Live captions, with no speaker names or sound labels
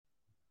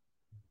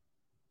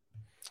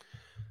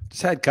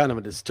Just had kind of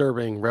a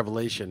disturbing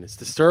revelation. It's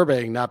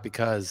disturbing not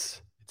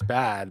because it's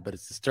bad, but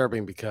it's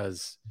disturbing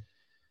because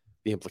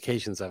the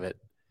implications of it.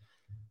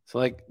 So,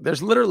 like,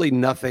 there's literally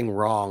nothing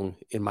wrong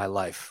in my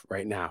life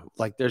right now.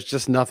 Like, there's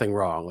just nothing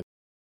wrong. Like,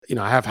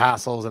 I have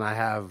hassles and I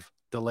have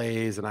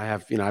delays and I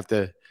have, I have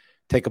to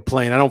take a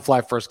plane. I don't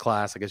fly first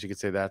class. I guess you could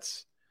say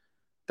that's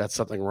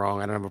something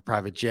wrong. I don't have a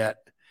private jet.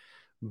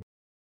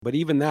 But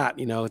even that,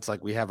 it's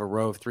like we have a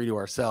row of three to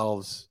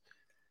ourselves,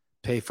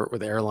 pay for it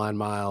with airline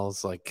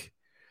miles. Like,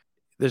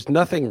 there's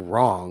nothing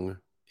wrong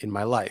in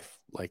my life.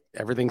 Like,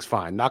 everything's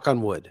fine. Knock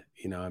on wood.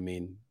 I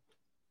mean,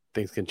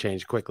 things can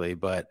change quickly,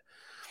 but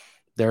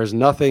there's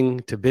nothing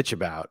to bitch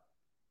about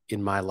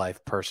in my life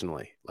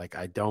personally. Like,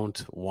 I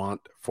don't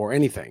want for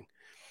anything.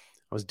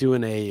 I was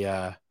doing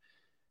a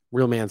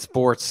Real Man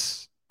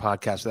Sports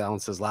podcast with Alan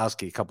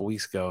Seslowski a couple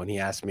weeks ago, and he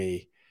asked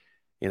me,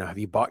 have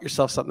you bought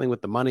yourself something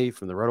with the money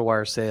from the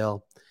RotoWire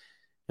sale?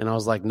 And I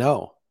was like,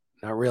 no,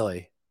 not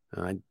really.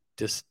 I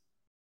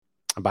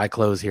buy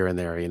clothes here and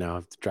there. I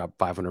have to drop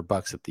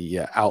 $500 at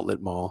the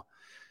outlet mall,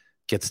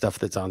 get stuff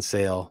that's on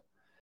sale.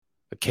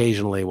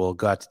 Occasionally we'll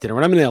go out to dinner.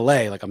 When I'm in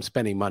LA, like, I'm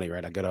spending money,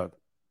 right? I go to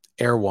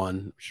Air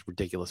One, which is a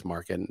ridiculous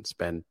market, and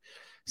spend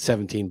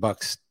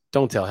 $17.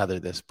 Don't tell Heather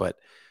this, but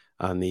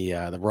on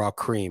the raw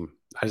cream.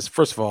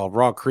 First of all,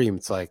 raw cream,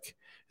 it's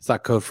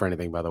not code for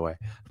anything, by the way,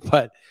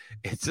 but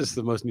it's just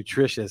the most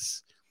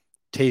nutritious,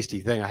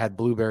 tasty thing. I had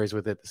blueberries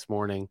with it this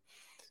morning,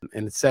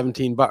 and it's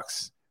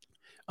 $17.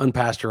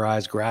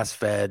 Unpasteurized,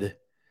 grass-fed.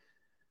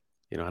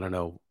 I don't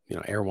know.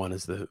 Air One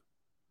is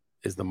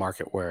the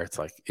market where it's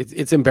like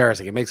it's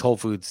embarrassing. It makes Whole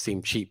Foods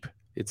seem cheap.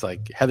 It's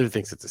like Heather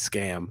thinks it's a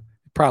scam.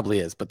 It probably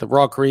is, but the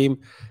raw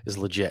cream is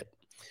legit.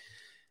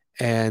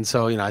 And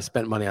so, I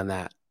spent money on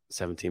that,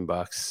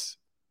 $17.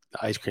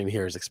 The ice cream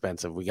here is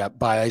expensive. We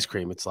buy ice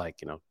cream. It's like,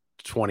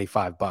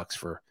 $25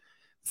 for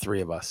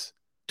three of us,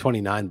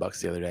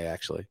 $29 the other day,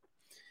 actually.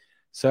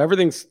 So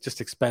everything's just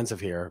expensive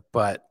here.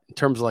 But in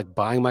terms of like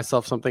buying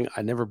myself something,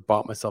 I never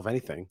bought myself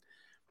anything.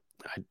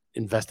 I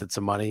invested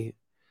some money,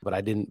 but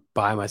I didn't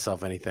buy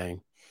myself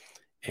anything.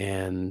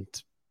 And,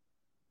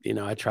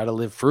 I try to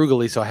live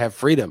frugally so I have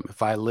freedom.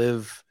 If I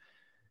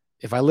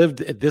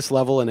lived at this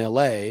level in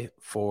LA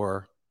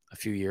for a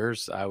few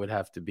years, I would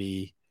have to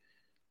be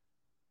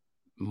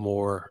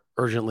more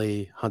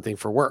urgently hunting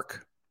for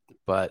work.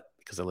 But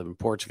because I live in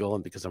Portugal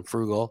and because I'm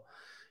frugal,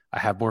 I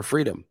have more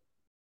freedom.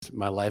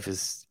 My life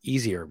is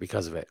easier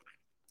because of it.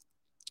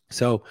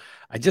 So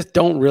I just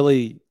don't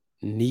really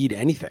need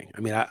anything.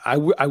 I mean, I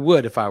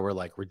would, if I were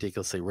like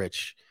ridiculously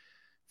rich,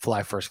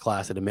 fly first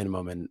class at a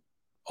minimum and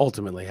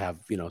ultimately have,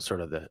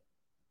 sort of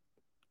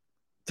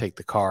take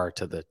the car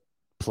to the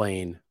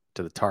plane,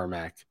 to the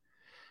tarmac,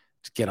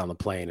 to get on the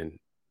plane, and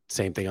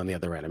same thing on the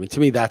other end. I mean, to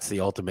me, that's the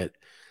ultimate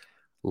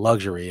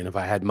luxury. And if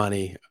I had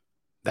money,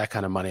 that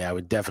kind of money, I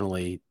would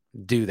definitely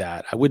do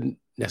that. I wouldn't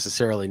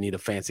necessarily need a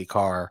fancy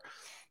car.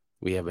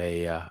 We have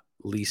a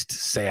leased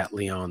Seat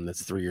Leon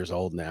that's 3 years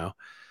old now,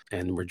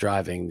 and we're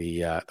driving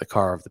the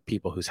car of the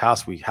people whose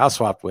house we house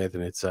swapped with,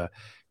 and it's a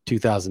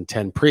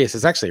 2010 Prius.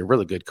 It's actually a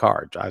really good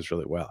car. It drives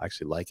really well. I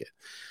actually like it.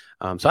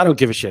 So I don't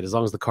give a shit. As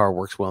long as the car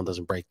works well and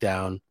doesn't break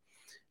down,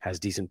 has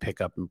decent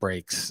pickup and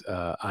brakes,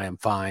 I am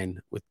fine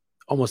with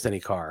almost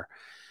any car.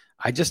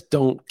 I just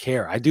don't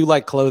care. I do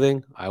like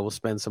clothing. I will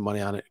spend some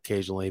money on it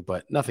occasionally,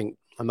 but nothing.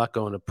 I'm not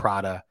going to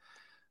Prada.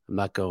 I'm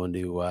not going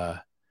to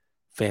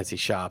fancy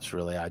shops,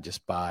 really. I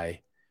just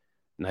buy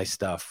nice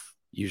stuff,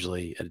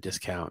 usually at a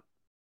discount.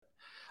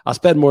 I'll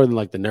spend more than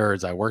like the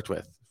nerds I worked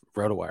with,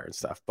 RotoWire and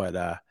stuff, but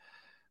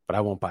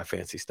I won't buy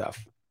fancy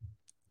stuff.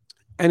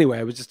 Anyway,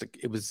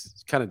 it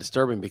was kind of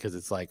disturbing because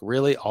it's like,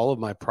 really, all of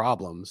my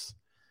problems,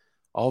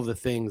 all of the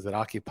things that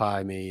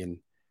occupy me and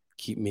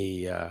keep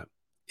me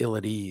ill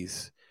at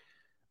ease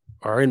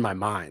are in my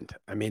mind.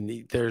 I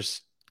mean,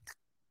 there's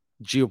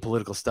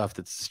geopolitical stuff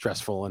that's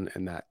stressful,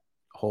 and that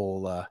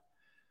whole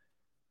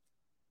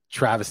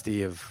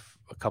travesty of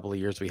a couple of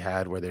years we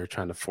had where they were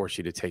trying to force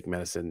you to take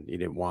medicine you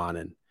didn't want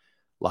and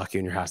lock you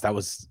in your house. That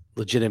was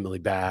legitimately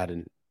bad,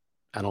 and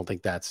I don't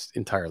think that's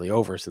entirely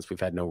over since we've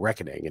had no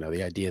reckoning.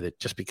 The idea that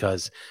just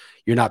because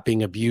you're not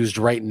being abused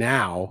right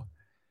now,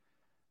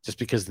 just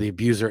because the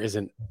abuser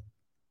isn't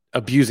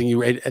abusing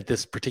you at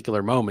this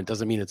particular moment,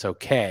 doesn't mean it's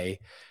okay,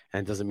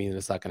 and doesn't mean that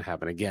it's not going to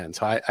happen again.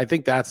 So I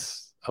think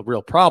that's a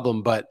real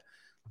problem, but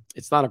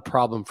it's not a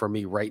problem for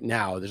me right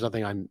now. There's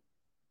nothing I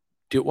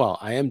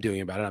am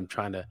doing about it. I'm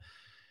trying to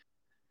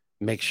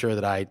make sure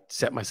that I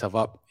set myself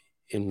up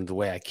in the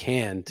way I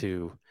can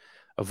to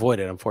avoid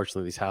it.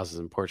 Unfortunately, these houses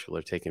in Portugal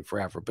are taking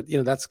forever, but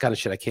that's the kind of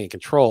shit I can't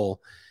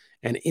control.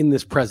 And in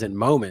this present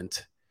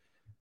moment,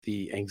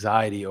 the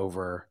anxiety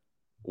over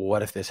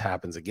what if this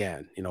happens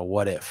again?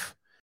 What if?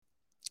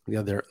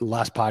 The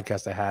last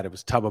podcast I had, it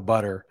was tub of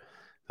butter.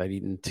 I'd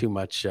eaten too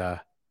much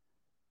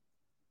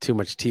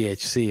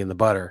THC in the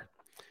butter.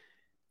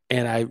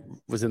 And I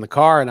was in the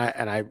car, and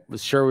I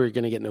was sure we were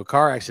going to get into a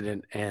car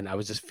accident. And I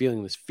was just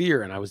feeling this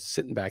fear, and I was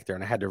sitting back there,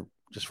 and I had to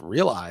just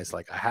realize,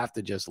 like, I have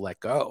to just let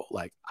go.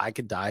 Like, I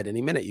could die at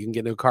any minute. You can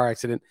get into a car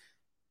accident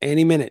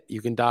Any minute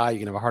you can die. You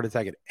can have a heart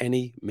attack at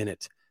any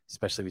minute,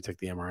 especially if you took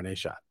the mRNA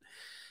shot.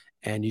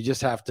 And you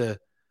just have to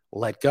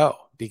let go,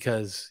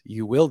 because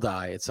you will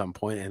die at some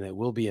point, and it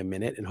will be a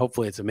minute. And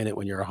hopefully it's a minute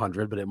when you're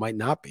 100, but it might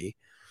not be.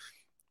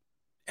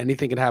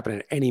 Anything can happen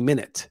at any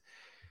minute.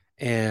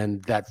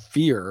 And that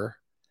fear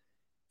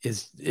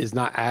is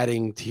not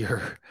adding to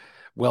your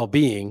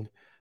well-being,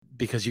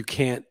 because you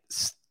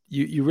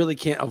really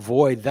can't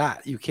avoid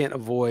that. You can't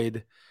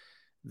avoid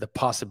the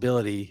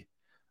possibility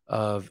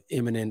of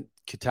imminent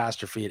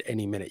catastrophe at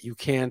any minute. You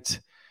can't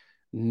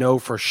know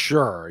for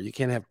sure. You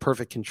can't have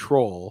perfect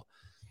control.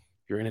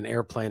 You're in an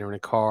airplane or in a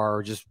car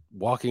or just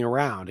walking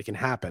around. It can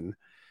happen.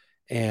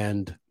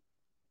 And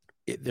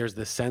there's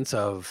this sense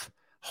of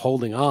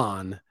holding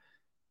on,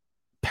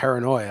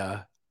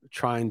 paranoia,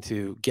 trying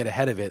to get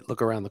ahead of it,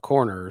 look around the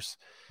corners.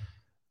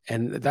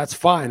 And that's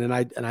fine. And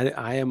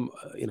I am,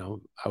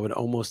 I would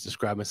almost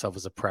describe myself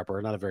as a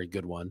prepper, not a very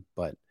good one,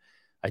 but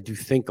I do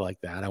think like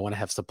that. I want to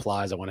have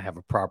supplies. I want to have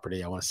a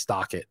property. I want to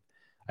stock it.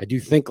 I do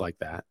think like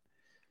that.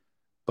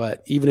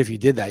 But even if you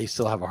did that, you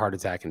still have a heart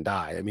attack and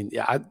die. I mean,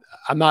 yeah,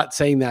 I'm not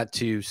saying that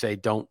to say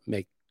don't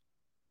make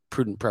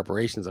prudent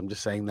preparations. I'm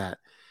just saying that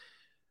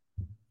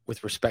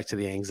with respect to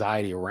the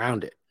anxiety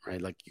around it,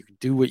 right? Like, you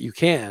do what you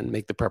can,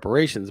 make the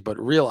preparations, but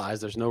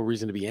realize there's no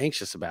reason to be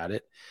anxious about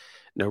it,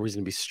 no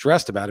reason to be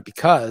stressed about it,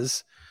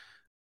 because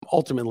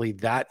ultimately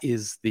that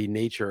is the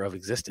nature of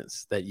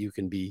existence, that you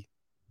can be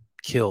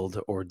killed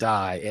or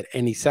die at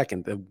any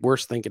second. The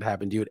worst thing could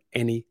happen to you at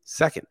any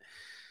second.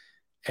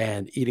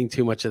 And eating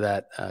too much of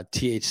that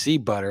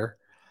THC butter,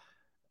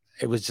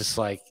 it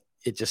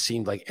just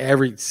seemed like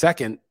every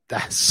second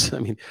I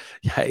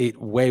ate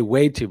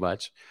way too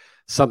much.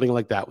 Something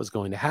like that was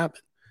going to happen.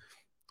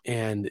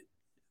 And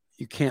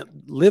you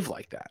can't live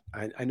like that.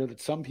 I know that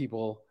some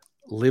people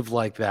live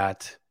like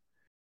that.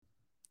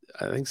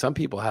 I think some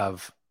people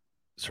have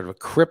sort of a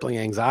crippling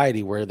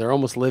anxiety where they're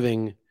almost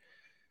living,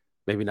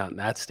 maybe not in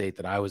that state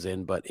that I was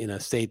in, but in a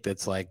state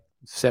that's like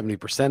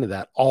 70% of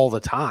that all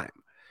the time.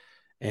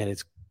 And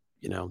it's,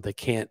 they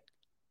can't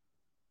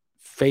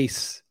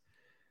face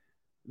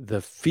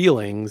the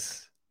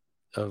feelings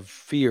of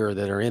fear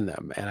that are in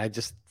them. And I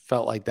just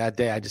felt like that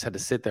day I just had to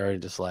sit there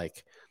and just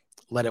like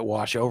let it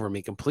wash over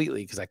me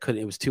completely, because I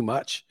couldn't, it was too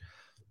much.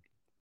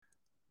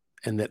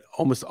 And that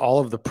almost all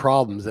of the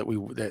problems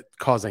that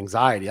cause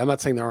anxiety, I'm not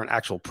saying there aren't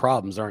actual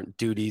problems, there aren't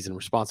duties and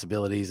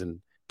responsibilities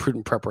and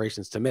prudent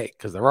preparations to make,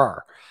 because there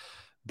are,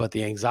 but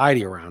the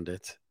anxiety around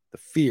it, the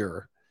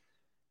fear,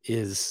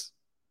 is,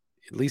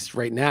 at least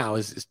right now,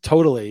 is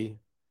totally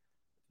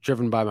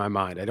driven by my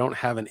mind. I don't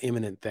have an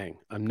imminent thing.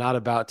 I'm not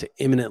about to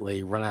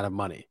imminently run out of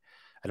money.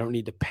 I don't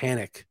need to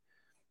panic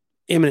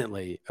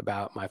imminently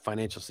about my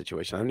financial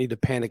situation. I don't need to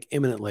panic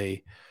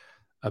imminently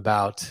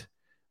about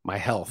my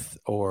health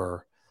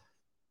or,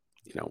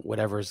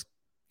 whatever's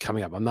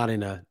coming up. I'm not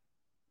in a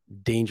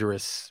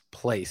dangerous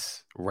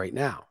place right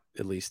now,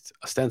 at least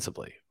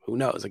ostensibly. Who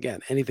knows?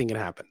 Again, anything can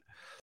happen.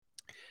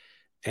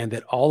 And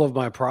that all of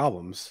my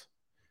problems,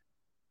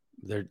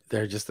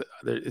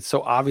 it's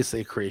so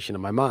obviously a creation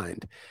of my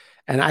mind.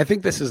 And I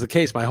think this is the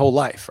case my whole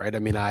life, right? I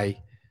mean,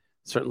 I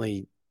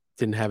certainly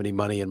didn't have any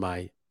money in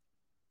my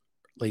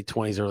late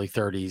 20s, early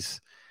 30s,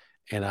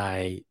 and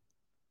I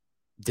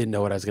didn't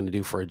know what I was going to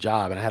do for a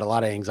job. And I had a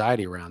lot of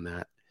anxiety around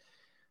that.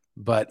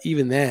 But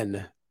even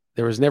then,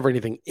 there was never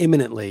anything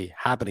imminently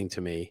happening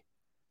to me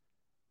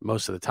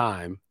most of the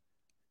time.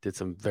 Did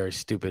some very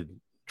stupid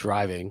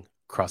driving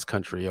cross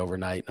country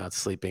overnight, not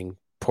sleeping,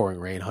 pouring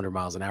rain, 100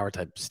 miles an hour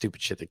type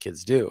stupid shit that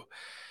kids do.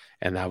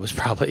 And that was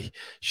probably,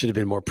 should have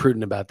been more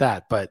prudent about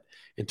that. But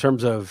in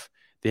terms of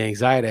the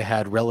anxiety I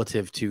had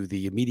relative to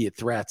the immediate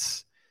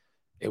threats,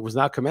 it was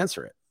not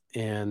commensurate.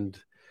 And,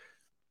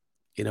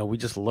 we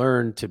just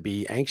learned to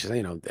be anxious.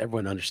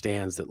 Everyone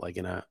understands that, like,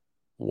 in a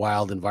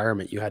wild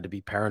environment, you had to be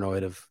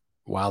paranoid of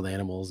wild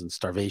animals and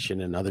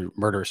starvation and other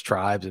murderous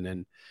tribes. And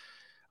in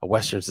a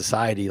Western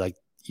society, like,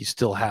 you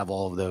still have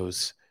all of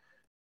those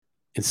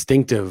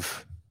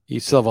you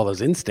still have all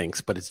those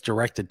instincts, but it's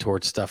directed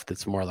towards stuff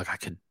that's more like, I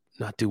could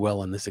not do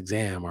well in this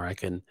exam, or I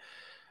can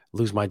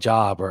lose my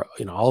job, or,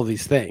 all of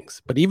these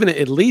things. But even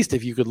at least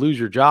if you could lose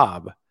your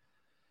job,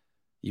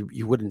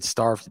 you wouldn't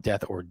starve to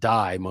death or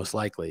die, most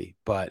likely.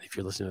 But if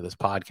you're listening to this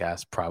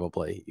podcast,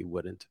 probably you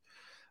wouldn't.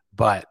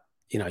 But,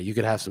 you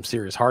could have some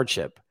serious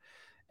hardship.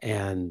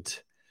 And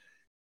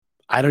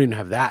I don't even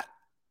have that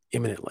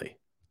imminently.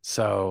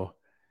 So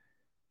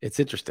it's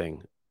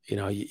interesting.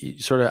 You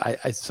sort of,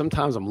 I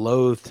sometimes I'm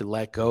loath to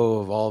let go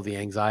of all the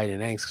anxiety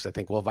and angst, because I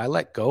think, well, if I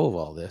let go of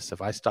all this,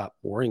 if I stop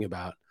worrying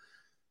about,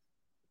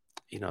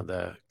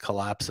 the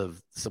collapse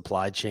of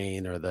supply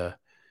chain, or the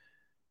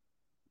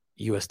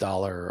US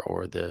dollar,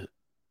 or the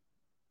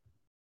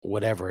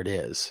whatever it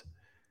is,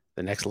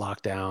 the next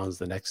lockdowns,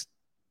 the next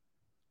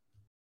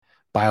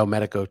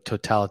biomedical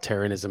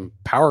totalitarianism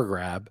power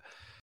grab,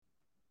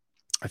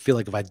 I feel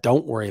like if I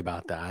don't worry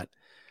about that,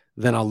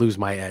 then I'll lose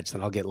my edge.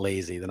 Then I'll get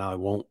lazy. Then I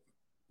won't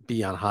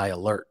be on high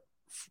alert.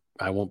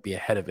 I won't be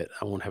ahead of it.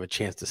 I won't have a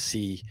chance to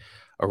see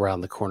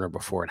around the corner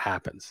before it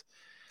happens.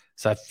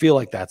 So I feel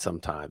like that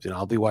sometimes.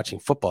 I'll be watching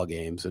football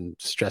games and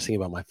stressing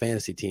about my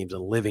fantasy teams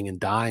and living and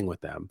dying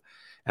with them.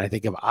 And I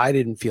think if I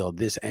didn't feel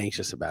this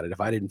anxious about it, if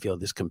I didn't feel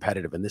this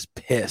competitive and this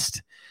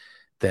pissed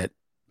that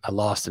I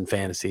lost in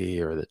fantasy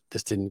or that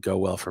this didn't go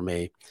well for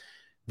me,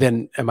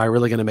 then am I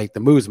really going to make the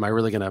moves? Am I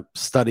really going to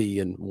study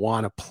and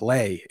want to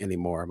play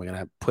anymore? Am I going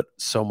to put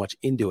so much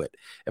into it?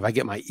 If I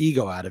get my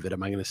ego out of it,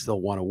 am I going to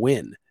still want to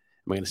win?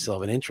 Am I going to still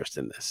have an interest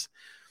in this?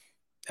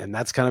 And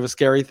that's kind of a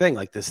scary thing,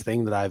 like this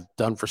thing that I've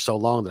done for so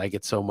long that I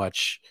get so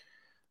much,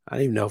 I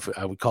don't even know if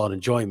I would call it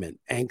enjoyment,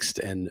 angst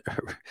and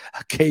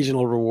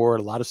occasional reward,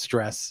 a lot of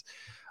stress,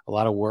 a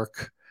lot of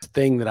work,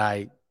 thing that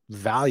I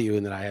value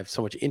and that I have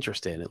so much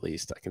interest in, at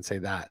least I can say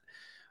that.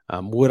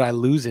 Would I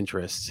lose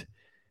interest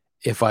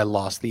if I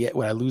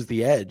would I lose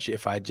the edge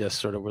if I just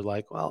sort of were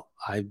like, well,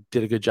 I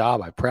did a good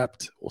job, I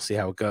prepped, we'll see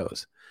how it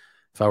goes.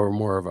 If I were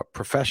more of a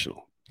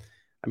professional,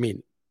 I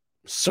mean,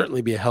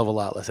 certainly be a hell of a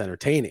lot less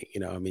entertaining.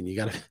 I mean, you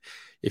got to,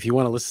 if you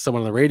want to listen to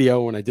someone on the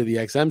radio, when I did the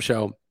XM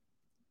show,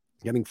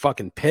 getting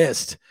fucking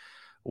pissed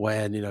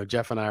when,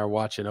 Jeff and I are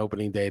watching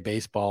opening day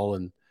baseball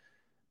and,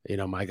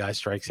 my guy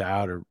strikes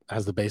out or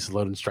has the bases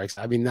loaded and strikes.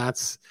 I mean,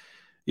 that's,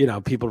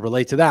 people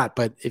relate to that.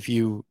 But if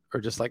you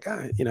are just like,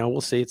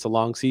 we'll see, it's a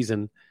long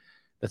season,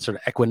 that sort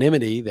of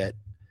equanimity, that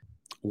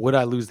would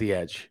I lose the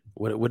edge?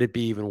 Would it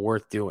be even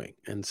worth doing?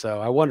 And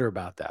so I wonder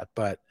about that,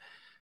 but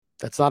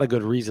that's not a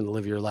good reason to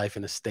live your life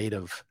in a state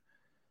of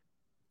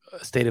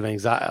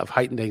anxiety, of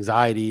heightened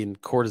anxiety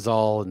and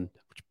cortisol, and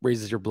which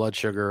raises your blood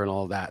sugar and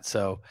all of that.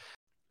 So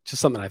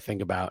just something I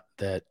think about,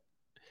 that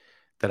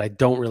I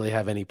don't really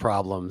have any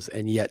problems.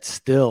 And yet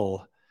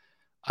still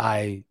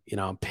I'm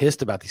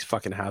pissed about these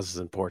fucking houses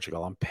in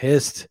Portugal. I'm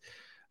pissed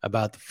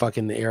about the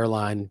fucking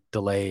airline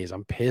delays.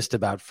 I'm pissed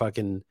about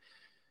fucking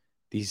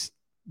these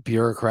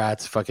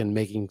bureaucrats fucking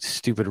making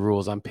stupid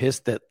rules. I'm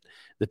pissed that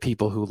the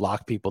people who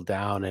lock people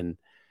down and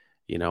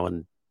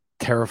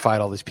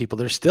terrified all these people.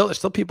 There's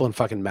still people in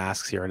fucking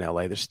masks here in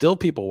LA. There's still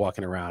people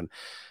walking around.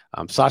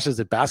 Sasha's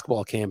at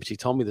basketball camp. She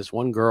told me this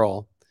one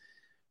girl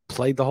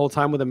played the whole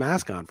time with a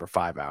mask on for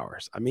 5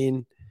 hours. I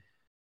mean,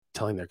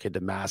 telling their kid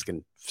to mask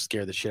and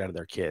scare the shit out of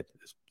their kid.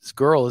 This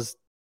girl is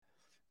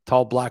a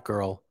tall black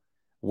girl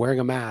wearing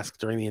a mask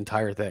during the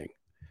entire thing.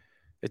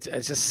 It's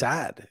just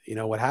sad,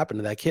 what happened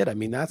to that kid. I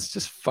mean, that's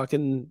just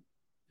fucking,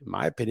 in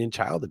my opinion,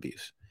 child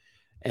abuse.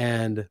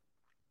 And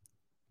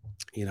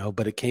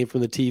but it came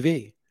from the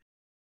TV.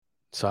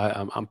 So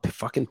I'm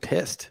fucking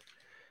pissed.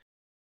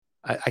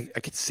 I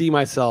could see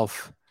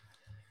myself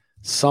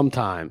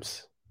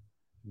sometimes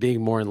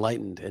being more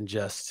enlightened and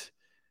just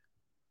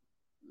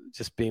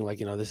being like,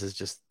 this is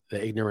just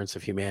the ignorance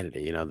of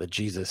humanity, the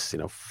Jesus,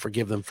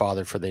 forgive them,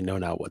 Father, for they know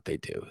not what they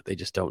do. They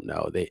just don't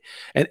know.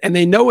 And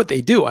they know what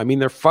they do. I mean,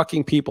 they're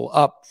fucking people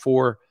up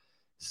for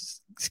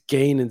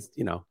gain and,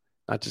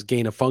 not just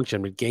gain of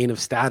function, but gain of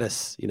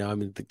status. I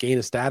mean, the gain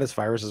of status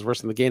virus is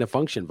worse than the gain of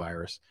function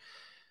virus,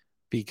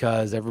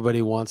 because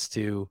everybody wants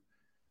to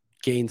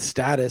gain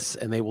status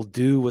and they will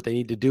do what they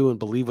need to do and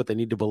believe what they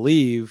need to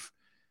believe,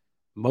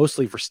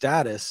 mostly for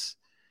status.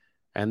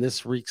 And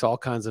this wreaks all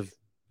kinds of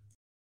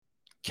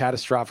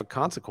catastrophic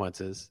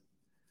consequences.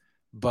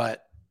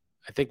 But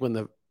I think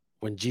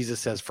when Jesus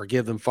says,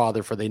 forgive them,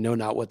 Father, for they know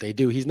not what they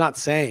do, he's not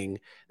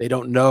saying they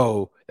don't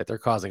know that they're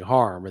causing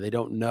harm, or they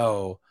don't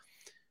know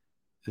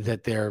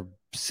that they're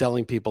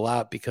selling people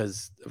out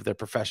because of their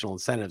professional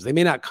incentives. They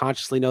may not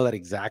consciously know that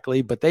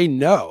exactly, but they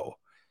know.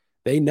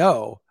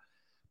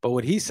 But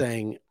what he's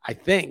saying, I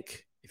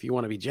think, if you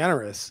want to be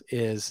generous,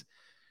 is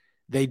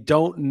they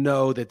don't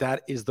know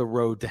that is the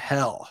road to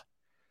hell.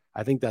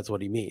 I think that's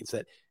what he means,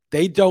 that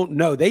they don't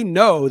know. They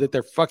know that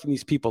they're fucking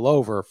these people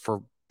over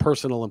for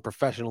personal and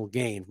professional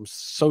gain, from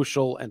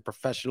social and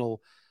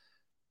professional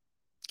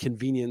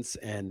convenience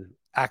and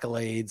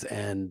accolades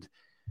and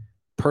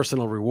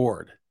personal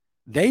reward.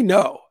 They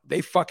know.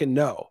 They fucking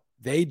know.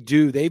 They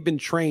do. They've been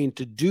trained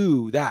to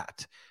do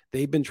that.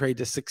 They've been trained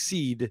to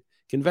succeed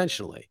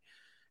conventionally,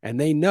 and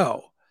they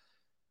know.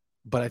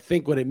 But I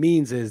think what it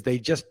means is they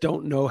just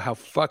don't know how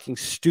fucking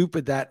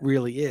stupid that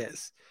really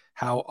is,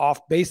 how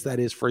off base that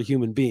is for a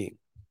human being.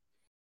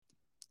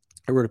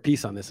 I wrote a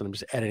piece on this and I'm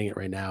just editing it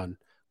right now and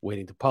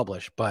waiting to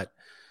publish, but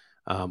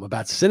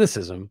about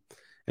cynicism,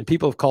 and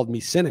people have called me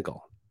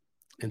cynical.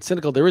 And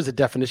cynical, there is a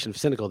definition of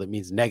cynical that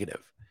means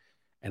negative.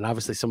 And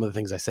obviously some of the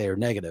things I say are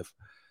negative,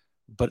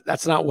 but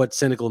that's not what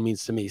cynical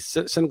means to me.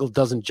 Cynical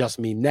doesn't just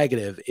mean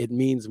negative. It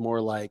means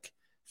more like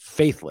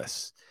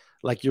faithless.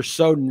 Like you're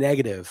so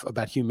negative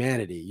about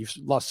humanity. You've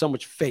lost so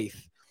much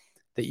faith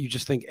that you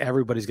just think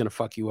everybody's going to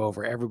fuck you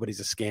over. Everybody's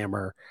a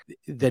scammer,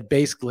 that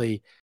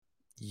basically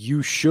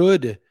you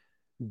should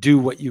do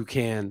what you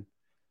can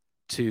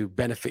to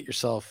benefit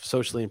yourself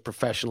socially and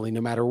professionally,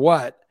 no matter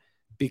what,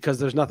 because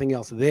there's nothing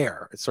else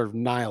there. It's sort of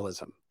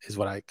nihilism is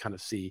what I kind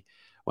of see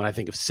when I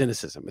think of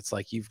cynicism. It's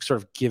like you've sort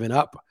of given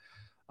up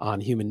on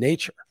human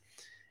nature.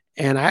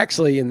 And I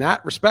actually, in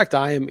that respect,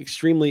 I am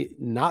extremely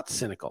not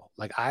cynical.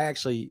 Like I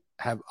actually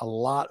have a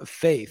lot of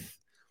faith,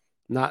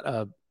 not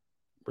a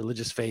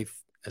religious faith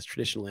as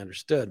traditionally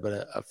understood,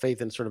 but a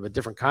faith in sort of a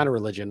different kind of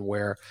religion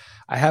where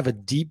I have a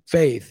deep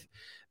faith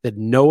that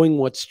knowing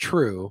what's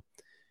true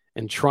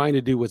and trying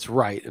to do what's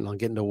right, and I'll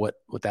get into what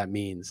that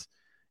means,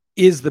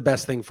 is the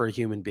best thing for a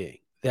human being.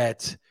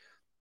 That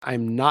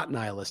I'm not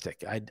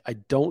nihilistic. I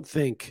don't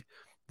think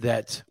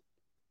that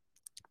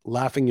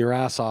laughing your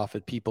ass off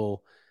at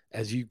people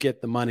as you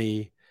get the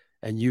money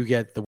and you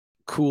get the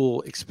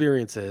cool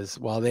experiences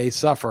while they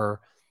suffer,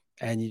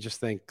 and you just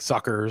think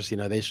suckers,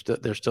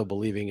 they're still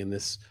believing in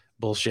this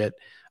bullshit.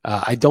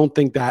 I don't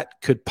think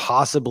that could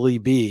possibly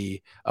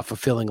be a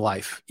fulfilling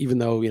life, even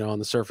though, on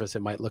the surface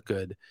it might look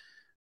good.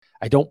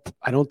 I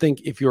don't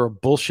think if you're a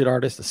bullshit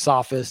artist, a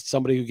sophist,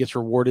 somebody who gets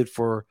rewarded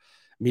for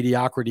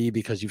mediocrity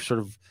because you've sort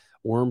of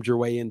wormed your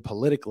way in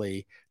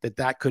politically,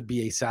 that could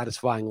be a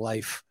satisfying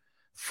life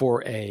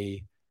for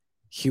a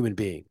human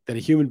being. That a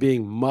human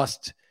being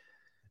must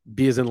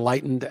be as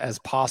enlightened as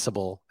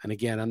possible. And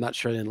again, I'm not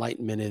sure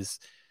enlightenment is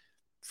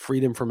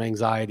freedom from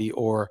anxiety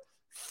or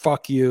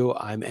fuck you,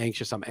 I'm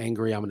anxious, I'm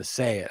angry, I'm going to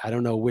say it. I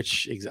don't know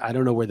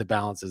where the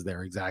balance is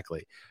there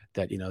exactly.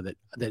 That,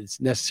 that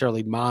it's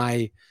necessarily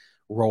my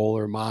role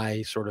or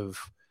my sort of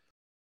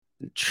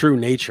true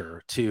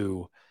nature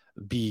to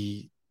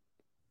be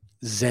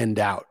zenned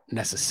out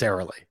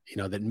necessarily,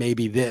 that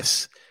maybe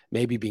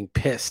being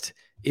pissed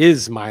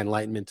is my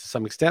enlightenment to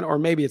some extent, or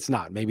maybe it's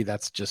not. Maybe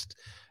that's just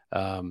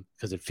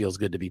because it feels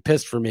good to be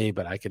pissed for me,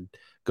 but I could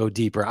go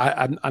deeper.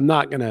 I'm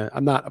not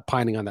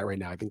opining on that right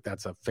now. I think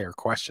that's a fair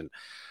question,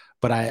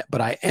 but I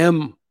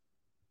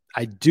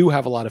do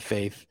have a lot of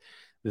faith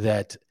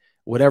that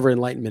whatever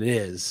enlightenment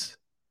is,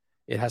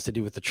 it has to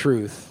do with the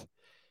truth,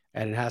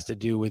 and it has to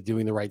do with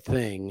doing the right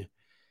thing.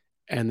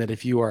 And that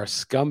if you are a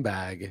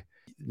scumbag,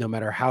 no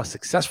matter how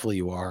successful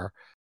you are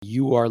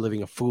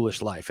living a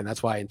foolish life. And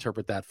that's why I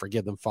interpret that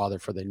 "forgive them, Father,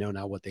 for they know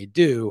not what they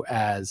do"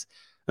 as,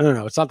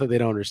 no, it's not that they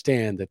don't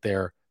understand that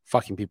they're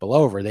fucking people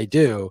over. They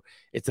do.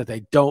 It's that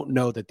they don't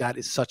know that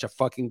is such a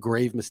fucking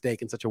grave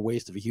mistake and such a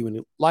waste of a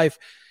human life.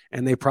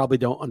 And they probably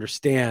don't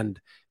understand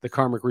the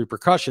karmic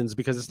repercussions,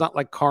 because it's not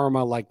like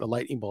karma, like the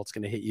lightning bolt's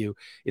going to hit you.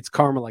 It's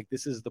karma like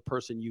this is the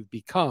person you've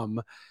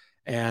become.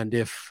 And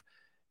if,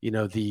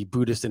 the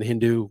Buddhist and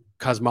Hindu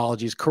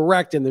cosmology is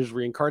correct and there's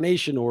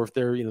reincarnation, or if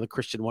they're, the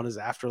Christian one is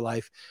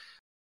afterlife,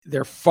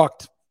 they're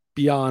fucked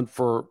beyond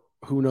for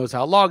who knows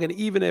how long. And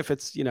even if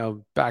it's,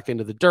 back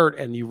into the dirt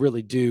and you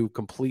really do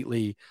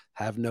completely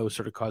have no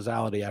sort of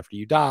causality after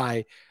you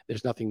die,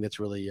 there's nothing that's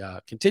really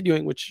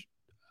continuing, which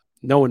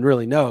no one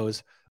really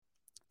knows.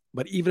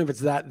 But even if it's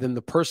that, then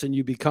the person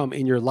you become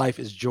in your life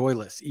is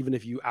joyless, even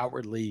if you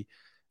outwardly,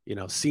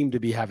 seem to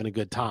be having a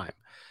good time.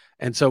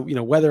 And so,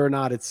 whether or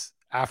not it's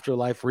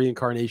afterlife,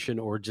 reincarnation,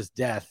 or just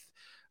death,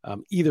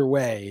 either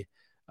way,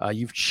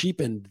 you've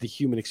cheapened the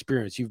human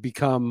experience. You've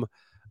become,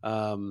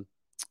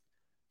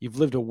 you've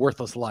lived a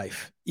worthless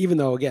life, even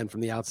though, again, from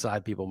the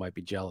outside, people might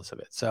be jealous of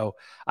it. So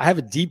I have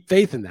a deep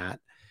faith in that.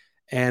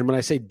 And when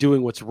I say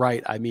doing what's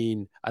right, I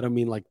don't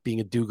mean like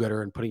being a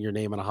do-gooder and putting your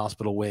name on a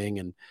hospital wing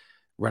and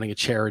running a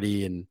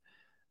charity and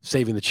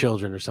saving the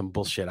children or some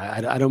bullshit.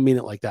 I don't mean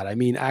it like that. I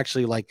mean,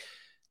 actually, like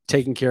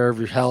taking care of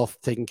your health,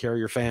 taking care of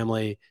your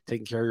family,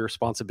 taking care of your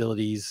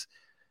responsibilities,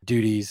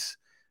 duties,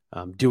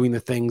 doing the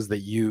things that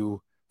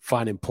you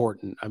find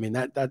important. I mean,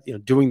 that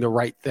doing the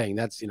right thing.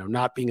 That's,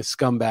 not being a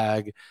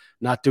scumbag,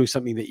 not doing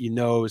something that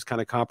is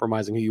kind of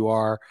compromising who you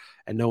are,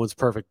 and no one's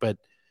perfect. But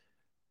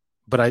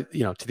I,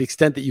 to the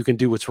extent that you can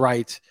do what's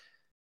right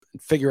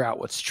and figure out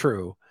what's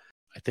true,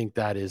 I think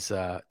that is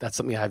that's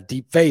something I have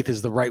deep faith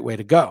is the right way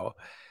to go.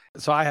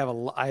 So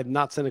I am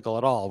not cynical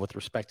at all with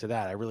respect to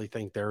that. I really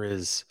think there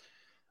is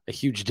a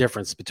huge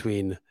difference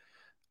between.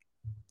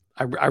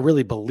 I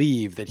really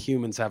believe that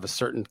humans have a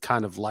certain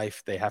kind of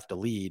life they have to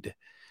lead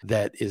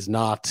that is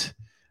not.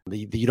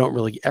 You don't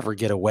really ever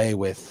get away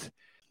with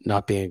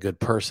not being a good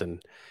person.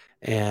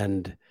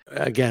 And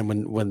again,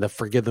 when the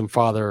 "forgive them,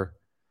 Father,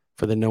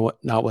 for they know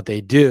not what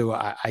they do,"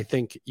 I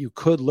think you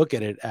could look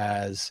at it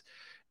as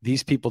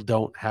these people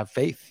don't have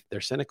faith.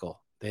 They're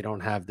cynical. They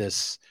don't have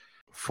this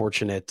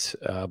fortunate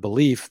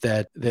belief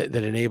that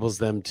enables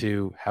them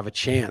to have a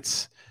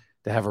chance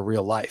to have a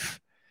real life.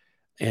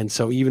 And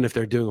so even if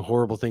they're doing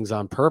horrible things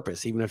on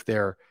purpose, even if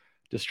they're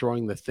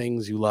destroying the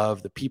things you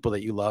love, the people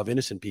that you love,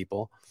 innocent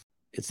people,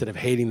 instead of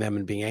hating them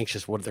and being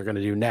anxious what they're going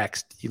to do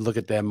next, you look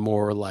at them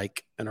more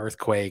like an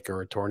earthquake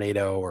or a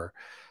tornado or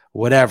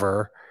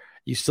whatever.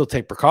 You still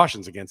take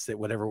precautions against it,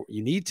 whatever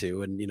you need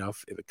to. And,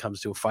 if it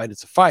comes to a fight,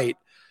 it's a fight.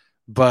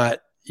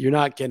 But you're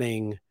not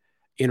getting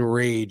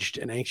enraged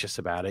and anxious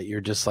about it. You're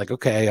just like,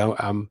 okay,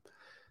 I'm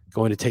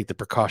going to take the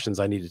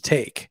precautions I need to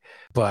take,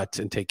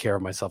 and take care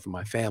of myself and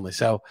my family.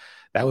 So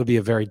that would be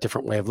a very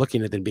different way of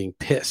looking at it than being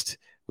pissed,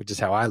 which is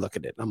how I look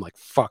at it. And I'm like,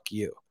 fuck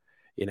you.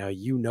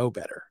 You know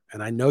better.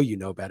 And I know you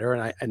know better.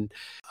 And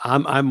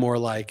I'm more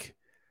like,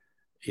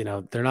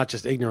 they're not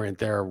just ignorant,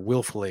 they're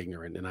willfully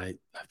ignorant. And I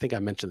think I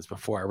mentioned this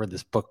before. I read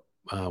this book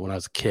when I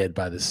was a kid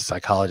by this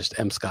psychologist,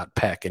 M. Scott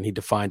Peck, and he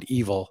defined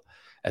evil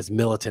as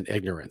militant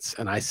ignorance.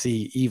 And I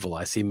see evil,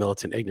 I see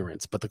militant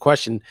ignorance. But the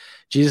question,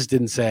 Jesus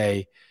didn't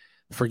say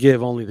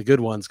forgive only the good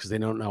ones because they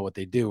don't know what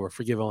they do, or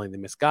forgive only the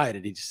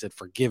misguided. He just said,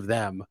 forgive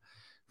them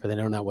for they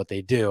don't know what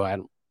they do. I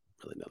don't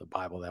really know the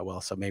Bible that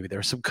well, so maybe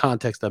there's some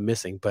context I'm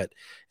missing, but it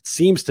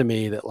seems to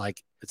me that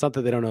like, it's not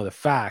that they don't know the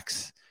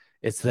facts.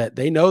 It's that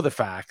they know the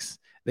facts.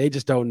 They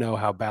just don't know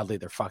how badly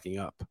they're fucking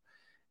up.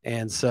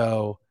 And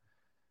so,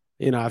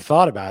 I've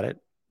thought about it.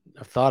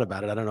 I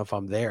don't know if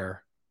I'm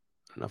there.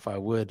 I don't know if I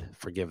would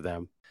forgive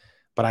them,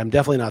 but I'm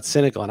definitely not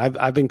cynical. And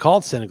I've been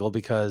called cynical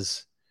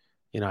because,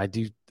 I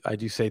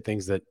do say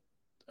things that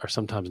are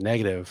sometimes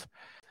negative,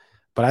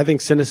 but I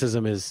think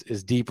cynicism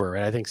is deeper.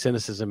 And I think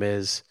cynicism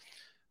is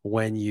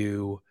when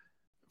you,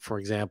 for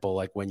example,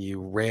 like when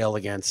you rail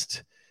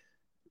against,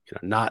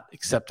 not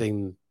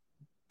accepting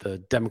the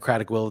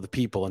democratic will of the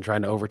people and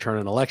trying to overturn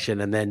an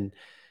election. And then,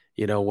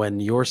 when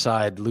your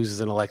side loses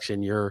an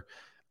election, you're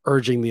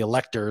urging the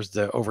electors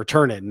to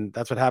overturn it. And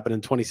that's what happened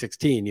in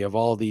 2016. You have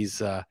all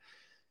these, and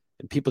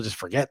people just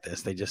forget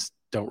this. They just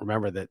don't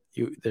remember that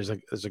there's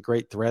a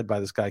great thread by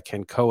this guy,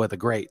 Ken Koa the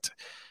Great.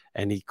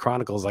 And he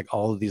chronicles like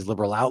all of these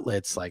liberal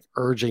outlets, like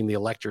urging the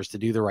electors to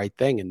do the right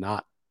thing and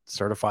not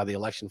certify the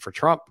election for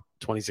Trump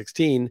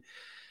 2016.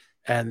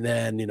 And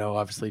then,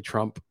 obviously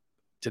Trump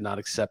did not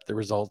accept the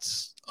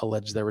results,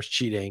 alleged there was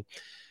cheating.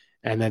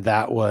 And then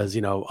that was,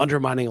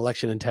 undermining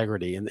election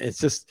integrity. And it's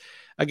just,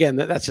 again,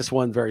 that's just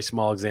one very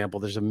small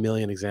example. There's a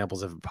million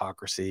examples of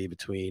hypocrisy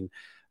between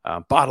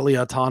bodily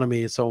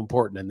autonomy is so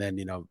important. And then,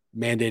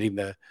 mandating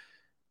the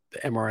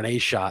mRNA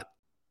shot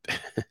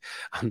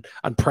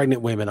on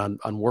pregnant women,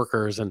 on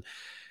workers, and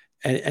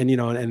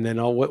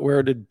then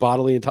where did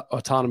bodily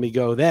autonomy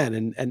go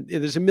then? And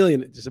there's a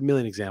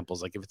million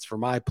examples. Like if it's for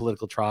my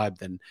political tribe,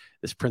 then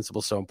this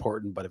principle is so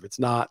important. But if it's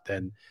not,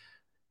 then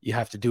you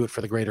have to do it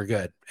for the greater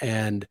good.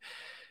 And,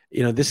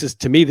 this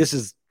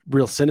is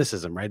real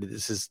cynicism, right?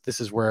 This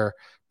is where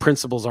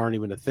principles aren't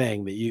even a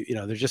thing,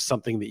 that they're just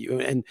something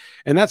that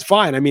and that's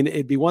fine. I mean,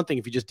 it'd be one thing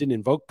if you just didn't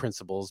invoke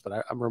principles,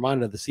 but I'm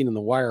reminded of the scene in The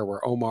Wire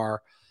where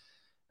Omar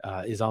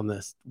is on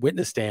this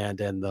witness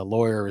stand and the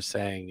lawyer is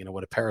saying,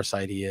 what a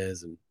parasite he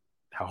is and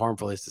how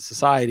harmful he is to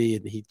society.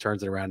 And he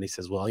turns it around and he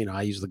says, well,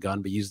 I use the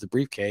gun, but use the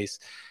briefcase,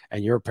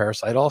 and you're a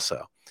parasite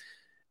also.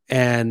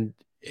 And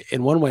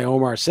in one way,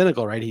 Omar is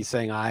cynical, right? He's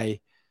saying,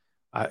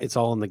 it's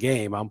all in the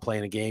game. I'm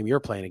playing a game. You're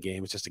playing a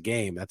game. It's just a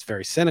game. That's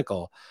very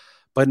cynical.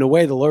 But in a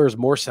way, the lawyer is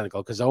more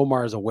cynical because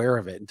Omar is aware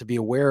of it. And to be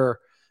aware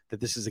that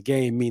this is a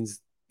game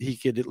means he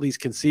could at least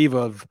conceive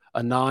of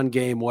a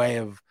non-game way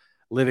of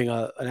living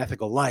an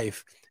ethical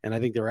life. And I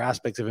think there are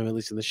aspects of him, at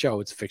least in the show,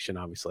 it's fiction,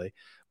 obviously,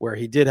 where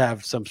he did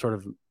have some sort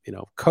of,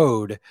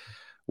 code,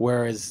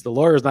 whereas the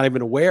lawyer is not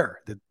even aware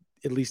that,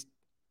 at least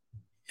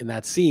in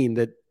that scene,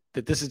 that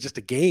this is just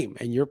a game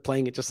and you're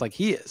playing it just like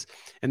he is.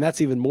 And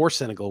that's even more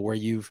cynical, where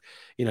you'll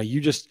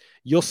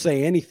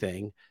say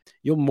anything,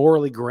 you'll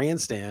morally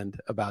grandstand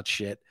about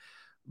shit.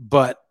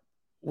 But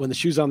when the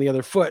shoe's on the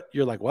other foot,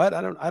 you're like, what?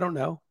 I don't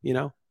know.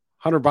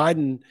 Hunter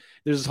Biden,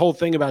 there's this whole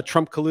thing about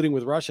Trump colluding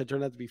with Russia. It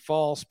turned out to be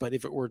false, but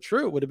if it were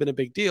true, it would have been a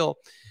big deal.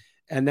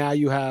 And now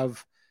you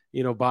have,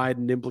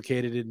 Biden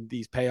implicated in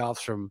these payoffs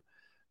from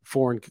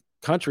foreign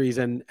countries,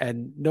 and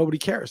nobody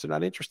cares. They're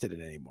not interested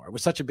in it anymore. It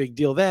was such a big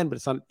deal then, but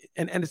it's not,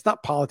 and it's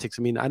not politics.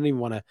 I mean, I don't even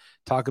want to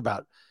talk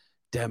about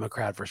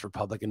Democrat versus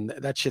Republican.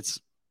 That shit's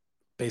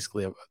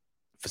basically a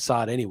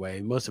facade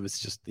anyway. Most of it's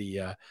just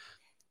the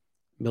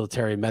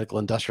military, medical,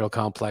 industrial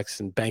complex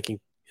and banking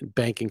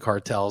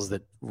cartels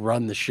that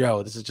run the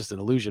show. This is just an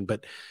illusion.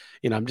 But,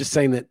 I'm just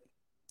saying that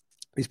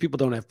these people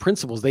don't have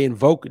principles. They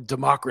invoke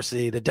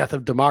democracy, the death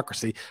of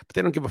democracy, but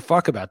they don't give a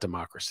fuck about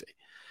democracy.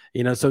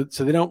 So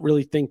they don't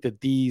really think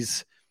that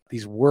these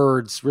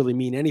words really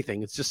mean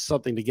anything. It's just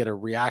something to get a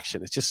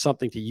reaction. It's just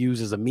something to use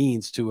as a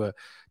means to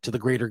the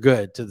greater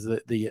good, to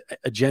the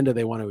agenda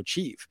they want to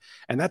achieve.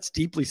 And that's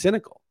deeply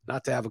cynical,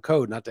 not to have a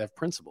code, not to have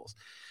principles.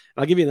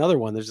 And I'll give you another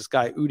one. There's this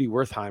guy, Udi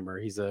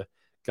Wertheimer. He's a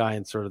guy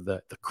in sort of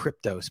the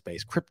crypto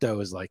space. Crypto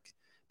is like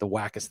the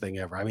wackest thing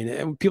ever. I mean,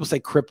 when people say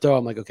crypto,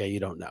 I'm like, okay,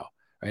 you don't know,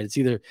 right?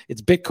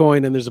 It's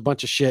Bitcoin, and there's a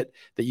bunch of shit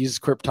that uses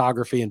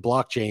cryptography and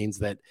blockchains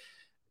that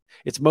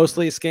it's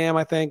mostly a scam.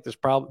 I think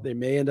there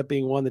may end up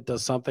being one that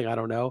does something. I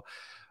don't know.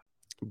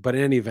 But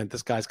in any event,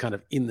 this guy's kind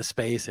of in the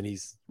space and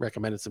he's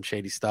recommended some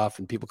shady stuff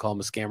and people call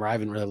him a scammer. I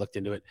haven't really looked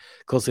into it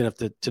closely enough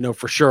to know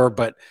for sure.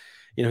 But,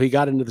 he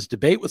got into this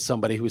debate with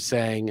somebody who was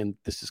saying, and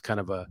this is kind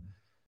of a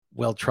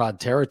well-trod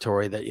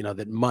territory, that,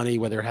 that money,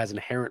 whether it has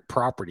inherent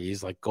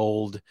properties like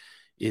gold,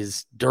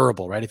 is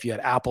durable, right? If you had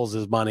apples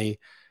as money,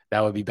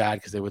 that would be bad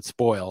because they would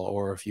spoil.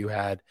 Or if you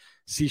had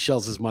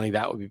seashells as money,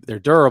 they're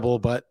durable,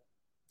 but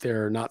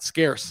they're not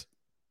scarce.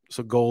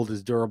 So gold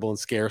is durable and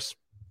scarce.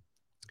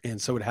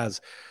 And so it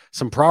has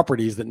some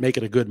properties that make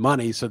it a good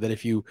money, so that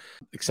if you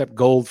accept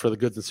gold for the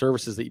goods and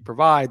services that you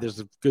provide, there's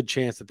a good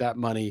chance that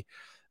money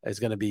is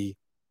going to be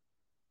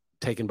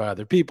taken by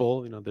other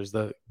people. There's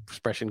the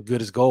expression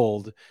good as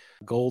gold.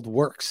 Gold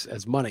works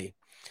as money.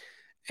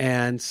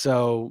 And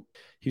so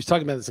he was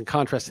talking about this in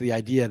contrast to the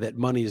idea that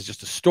money is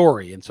just a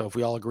story. And so if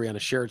we all agree on a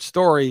shared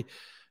story,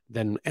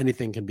 then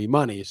anything can be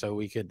money.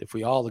 So if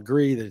we all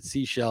agree that it's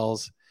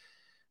seashells,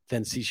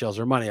 then seashells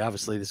are money.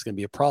 Obviously, this is going to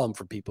be a problem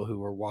for people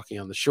who are walking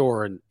on the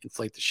shore and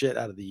inflate the shit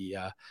out of the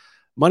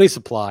money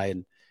supply.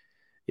 And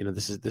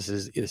this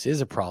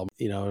is a problem.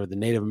 The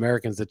Native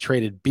Americans that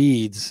traded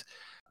beads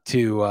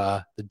to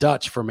the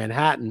Dutch for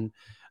Manhattan,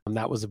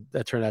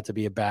 that turned out to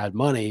be a bad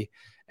money.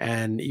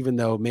 And even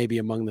though maybe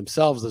among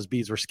themselves those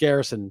beads were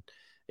scarce and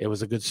it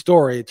was a good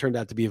story, it turned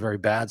out to be a very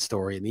bad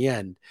story in the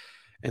end.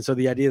 And so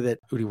the idea that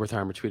Udi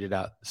Wertheimer tweeted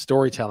out,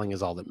 storytelling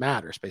is all that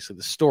matters, basically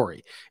the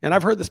story. And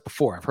I've heard this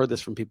before. I've heard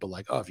this from people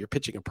like, oh, if you're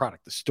pitching a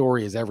product, the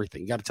story is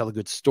everything. You got to tell a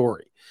good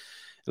story.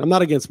 And I'm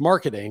not against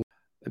marketing.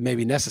 It may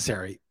be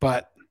necessary,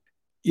 but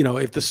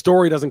if the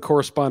story doesn't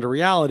correspond to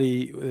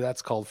reality,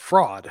 that's called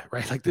fraud,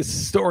 right? Like, this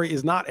story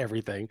is not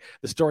everything.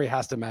 The story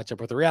has to match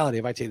up with the reality.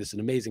 If I tell you this is an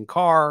amazing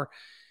car,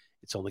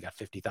 it's only got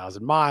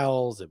 50,000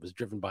 miles. It was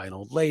driven by an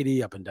old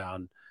lady up and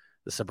down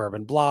the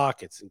suburban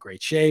block. It's in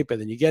great shape.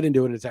 And then you get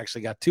into it and it's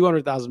actually got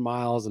 200,000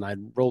 miles. And I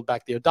rolled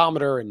back the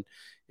odometer and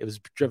it was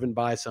driven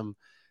by some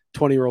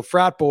 20-year-old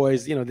frat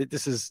boys.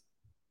 This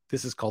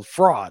is called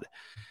fraud.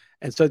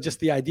 And so just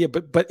the idea,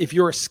 but if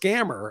you're a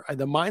scammer,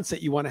 the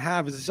mindset you want to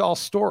have is it's all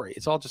story.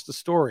 It's all just a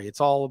story.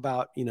 It's all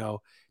about,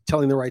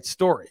 telling the right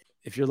story.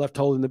 If you're left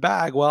holding the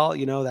bag, well,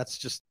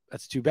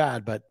 that's too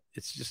bad, but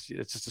it's just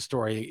a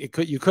story.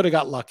 You could have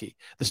got lucky.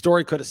 The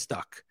story could have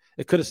stuck.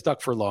 It could have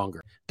stuck for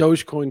longer.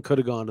 Dogecoin could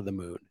have gone to the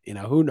moon.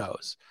 Who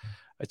knows?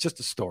 It's just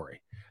a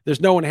story.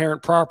 There's no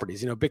inherent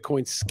properties.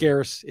 Bitcoin's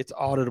scarce. It's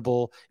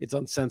auditable. It's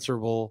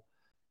uncensorable.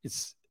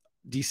 It's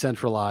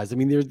decentralized. I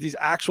mean, there's these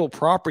actual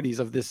properties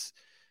of this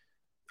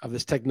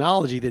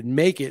technology that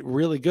make it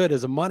really good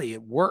as a money.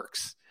 It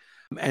works.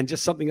 And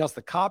just something else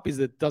that copies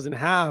that doesn't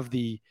have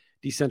the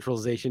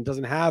decentralization,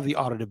 doesn't have the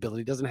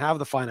auditability, doesn't have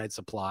the finite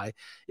supply,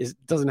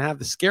 doesn't have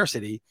the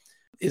scarcity,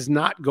 is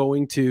not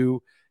going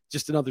to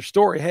just another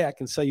story. Hey, I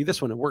can sell you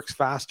this one. It works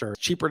faster,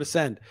 cheaper to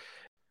send.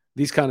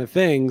 These kind of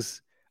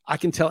things. I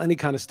can tell any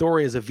kind of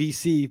story as a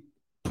VC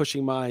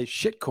pushing my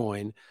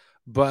shitcoin,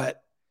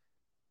 but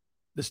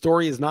the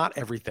story is not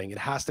everything. It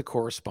has to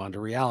correspond to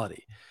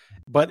reality.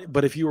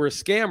 But if you were a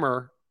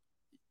scammer,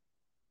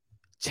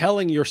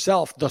 telling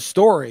yourself the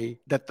story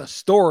that the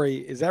story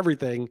is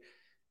everything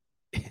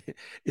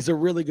is a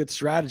really good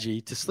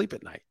strategy to sleep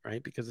at night,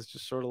 right? Because it's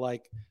just sort of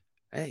like,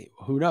 hey,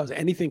 who knows?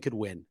 Anything could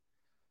win.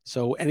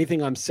 So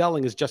anything I'm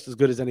selling is just as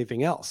good as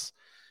anything else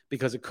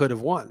because it could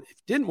have won. If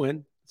it didn't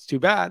win, it's too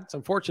bad. It's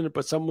unfortunate,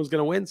 but someone's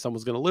going to win.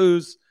 Someone's going to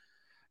lose.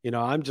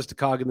 I'm just a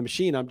cog in the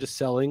machine. I'm just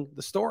selling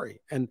the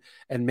story. And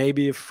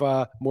maybe if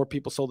more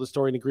people sold the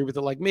story and agree with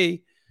it like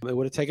me, it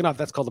would have taken off.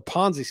 That's called a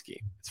Ponzi scheme.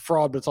 It's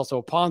fraud, but it's also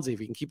a Ponzi. If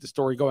you can keep the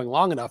story going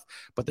long enough,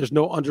 but there's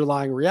no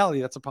underlying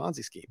reality, that's a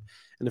Ponzi scheme.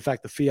 And in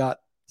fact, the fiat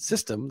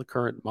system, the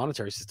current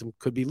monetary system,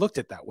 could be looked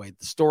at that way.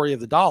 The story of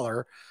the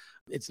dollar,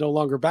 it's no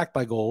longer backed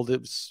by gold.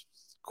 It was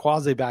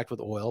quasi-backed with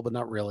oil, but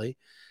not really.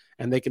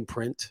 And they can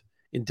print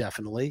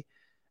indefinitely.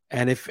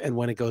 And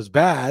when it goes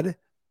bad,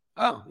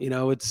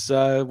 it's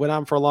went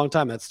on for a long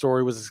time. That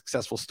story was a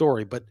successful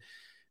story. But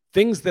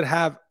things that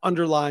have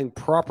underlying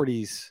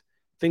properties,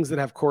 things that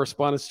have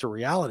correspondence to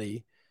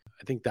reality,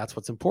 I think that's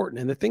what's important.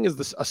 And the thing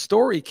is, a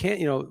story can't,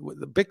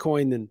 the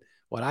Bitcoin and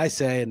what I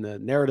say and the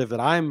narrative that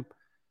I'm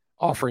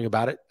offering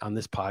about it on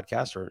this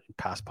podcast or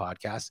past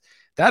podcasts,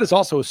 that is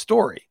also a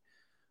story.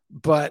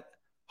 But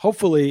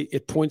hopefully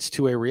it points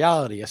to a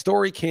reality. A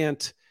story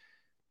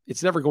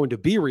it's never going to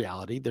be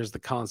reality. There's the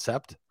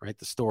concept, right?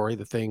 The story,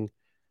 the thing,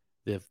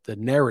 the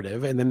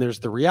narrative, and then there's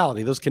the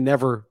reality. Those can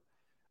never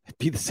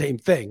be the same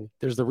thing.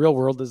 There's the real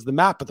world, there's the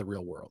map of the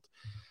real world.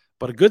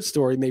 But a good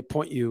story may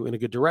point you in a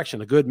good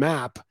direction. A good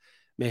map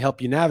may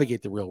help you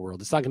navigate the real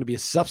world. It's not going to be a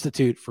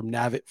substitute for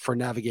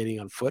navigating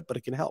on foot, but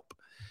it can help.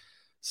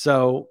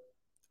 So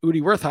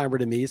Udi Wertheimer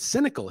to me is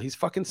cynical. He's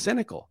fucking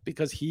cynical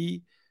because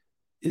he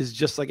is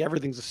just like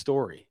everything's a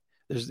story.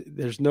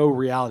 There's no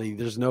reality.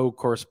 There's no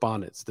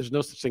correspondence. There's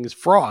no such thing as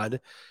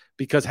fraud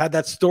because had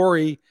that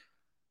story,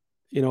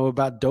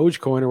 about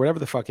Dogecoin or whatever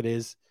the fuck it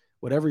is,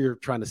 whatever you're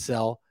trying to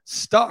sell,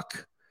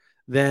 stuck,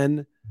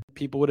 then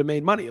people would have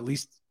made money, at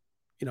least,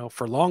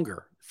 for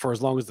longer, for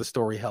as long as the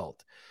story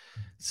held.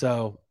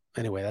 So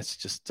anyway, that's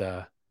just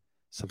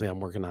something I'm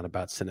working on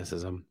about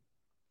cynicism.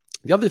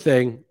 The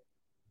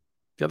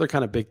other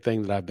kind of big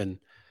thing that I've been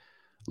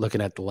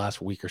looking at the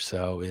last week or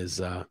so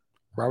is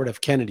Robert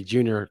F. Kennedy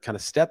Jr. kind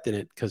of stepped in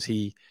it because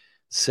he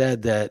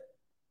said that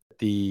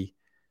that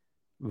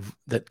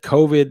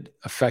COVID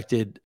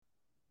affected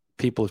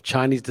people of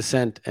Chinese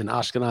descent and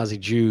Ashkenazi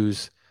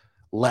Jews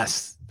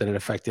less than it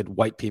affected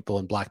white people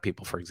and black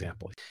people, for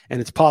example. And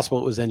it's possible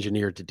it was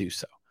engineered to do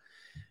so.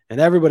 And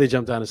everybody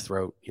jumped down his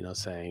throat,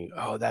 saying,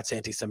 oh, that's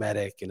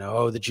anti-Semitic,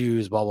 oh, the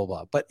Jews, blah, blah,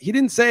 blah. But he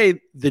didn't say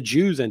the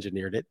Jews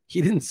engineered it.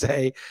 He didn't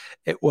say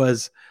it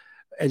was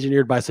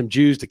engineered by some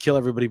Jews to kill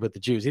everybody but the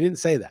Jews. He didn't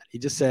say that. He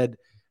just said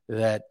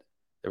that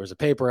there was a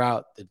paper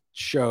out that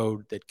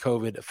showed that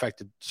COVID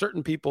affected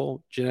certain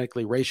people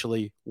genetically,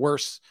 racially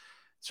worse,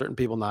 certain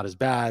people not as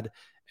bad,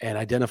 and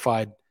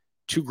identified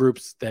two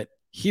groups that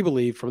he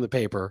believed from the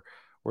paper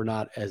were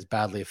not as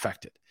badly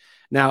affected.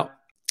 Now,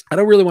 I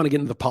don't really want to get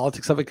into the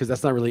politics of it because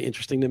that's not really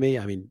interesting to me.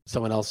 I mean,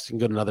 someone else can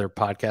go to another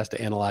podcast to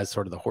analyze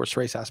sort of the horse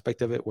race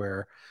aspect of it,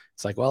 where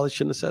it's like, well, he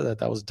shouldn't have said that.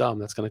 That was dumb.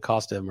 That's going to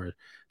cost him, or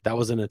that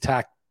was an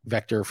attack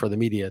vector for the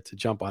media to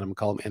jump on him and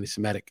call him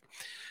anti-Semitic.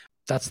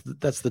 That's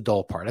the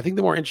dull part. I think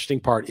the more interesting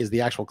part is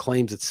the actual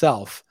claims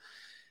itself,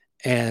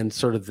 and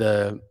sort of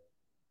the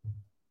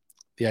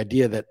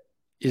idea that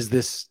is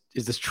this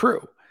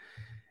true?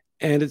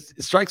 And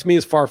it strikes me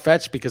as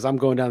far-fetched because I'm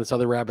going down this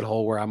other rabbit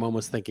hole where I'm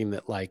almost thinking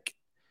that like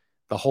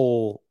the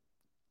whole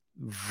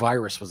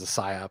virus was a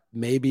psyop.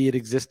 Maybe it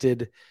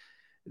existed.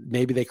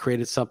 Maybe they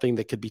created something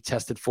that could be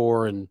tested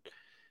for,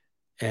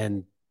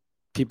 and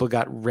people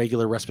got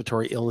regular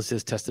respiratory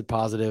illnesses tested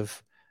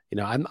positive. You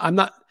know,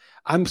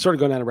 I'm sort of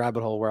going down a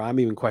rabbit hole where I'm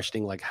even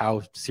questioning like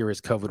how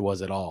serious COVID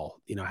was at all.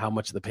 You know, how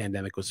much of the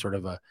pandemic was sort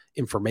of a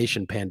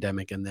information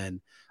pandemic, and then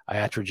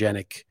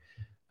iatrogenic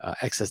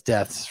excess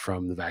deaths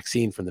from the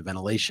vaccine, from the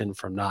ventilation,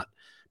 from not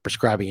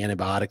prescribing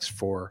antibiotics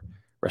for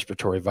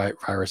respiratory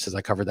viruses.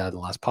 I covered that in the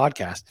last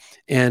podcast.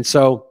 And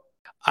so,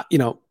 you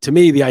know, to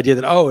me, the idea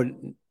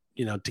that,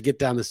 you know, to get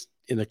down this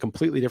in a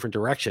completely different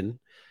direction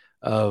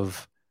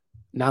of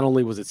not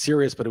only was it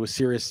serious, but it was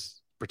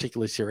serious,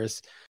 particularly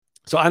serious.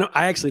 So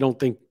I actually don't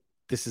think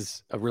this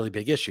is a really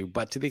big issue,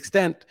 but to the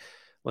extent,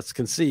 let's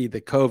concede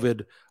that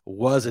COVID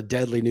was a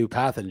deadly new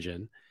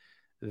pathogen,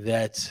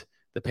 that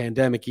the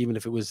pandemic, even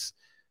if there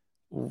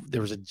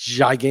was a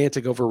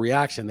gigantic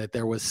overreaction, that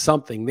there was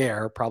something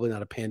there, probably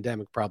not a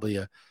pandemic, probably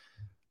a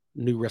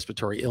new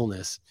respiratory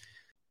illness.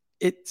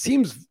 It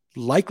seems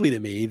likely to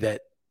me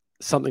that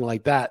something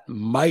like that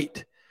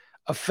might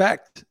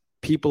affect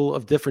people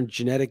of different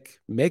genetic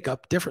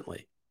makeup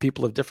differently,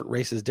 people of different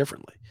races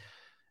differently.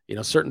 You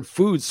know, certain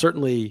foods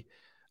certainly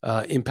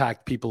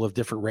impact people of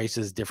different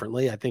races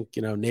differently. I think,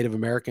 you know, Native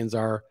Americans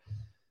are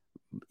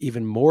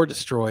even more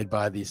destroyed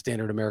by the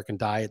standard American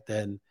diet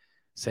than,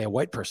 say, a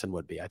white person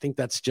would be. I think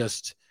that's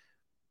just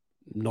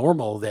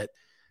normal, that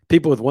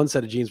people with one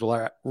set of genes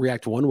will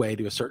react one way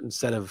to a certain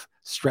set of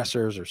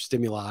stressors or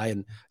stimuli,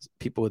 and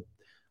people with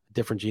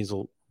different genes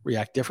will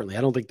react differently.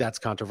 I don't think that's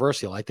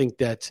controversial. I think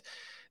that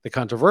the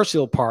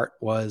controversial part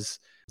was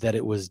that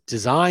it was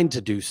designed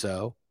to do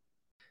so,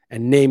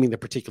 and naming the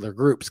particular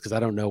groups, because I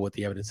don't know what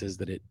the evidence is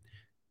that it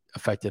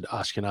affected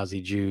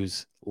Ashkenazi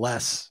Jews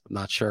less. I'm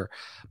not sure,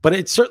 but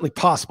it's certainly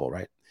possible,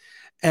 right?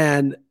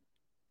 And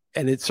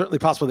it's certainly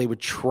possible they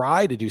would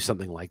try to do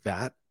something like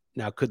that.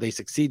 Now, could they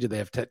succeed? Do they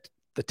have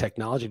the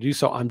technology to do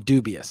so? I'm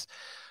dubious.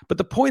 But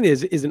the point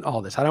isn't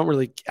all this. I don't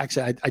really,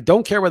 actually, I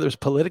don't care whether it's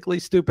politically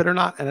stupid or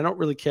not, and I don't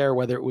really care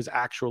whether it was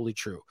actually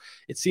true.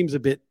 It seems a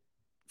bit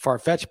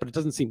far-fetched, but it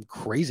doesn't seem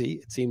crazy.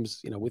 It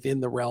seems, you know, within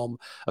the realm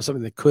of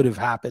something that could have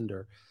happened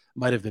or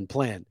might have been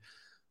planned.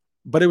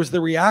 But it was the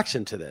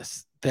reaction to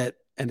this that,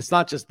 and it's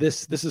not just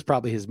this is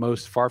probably his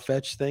most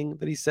far-fetched thing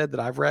that he said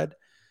that I've read,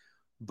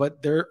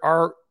 but there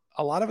are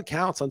a lot of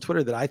accounts on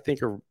Twitter that I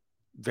think are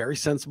very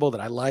sensible,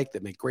 that I like,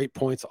 that make great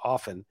points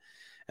often.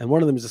 And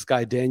one of them is this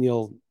guy,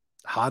 Daniel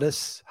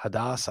Hadas. I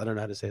don't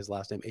know how to say his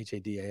last name,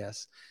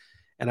 Hadas.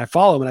 And I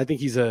follow him, and I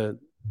think he's a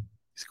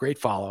great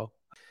follow.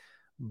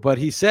 But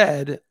he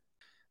said,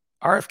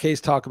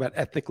 RFK's talk about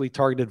ethnically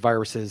targeted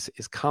viruses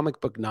is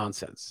comic book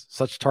nonsense.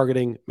 Such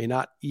targeting may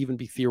not even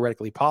be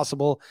theoretically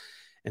possible,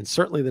 and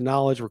certainly the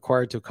knowledge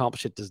required to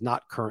accomplish it does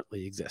not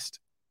currently exist.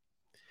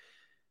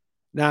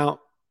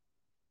 Now,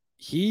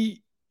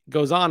 he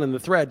goes on in the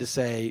thread to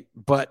say,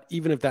 but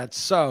even if that's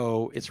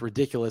so, it's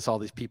ridiculous, all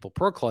these people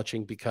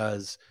pearl-clutching,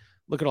 because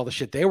look at all the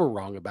shit they were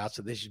wrong about,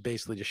 so they should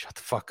basically just shut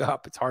the fuck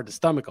up. It's hard to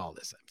stomach all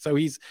this. So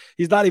he's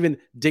not even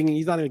dinging,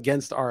 he's not even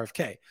against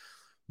RFK.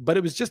 But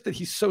it was just that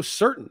he's so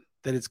certain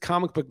that it's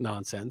comic book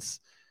nonsense,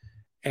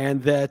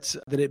 and that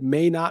it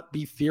may not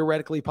be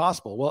theoretically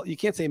possible. Well, you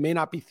can't say it may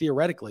not be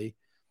theoretically,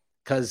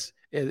 because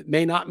it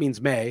may not means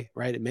may,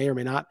 right? It may or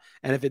may not.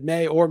 And if it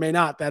may or may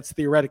not, that's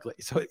theoretically.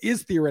 So it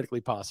is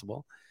theoretically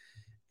possible.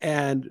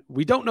 And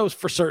we don't know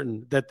for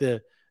certain that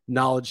the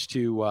knowledge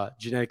to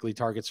genetically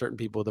target certain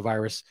people with the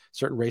virus,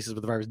 certain races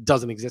with the virus,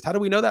 doesn't exist. How do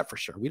we know that for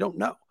sure? We don't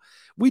know.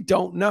 We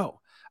don't know.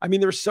 I mean,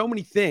 there's so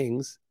many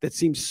things that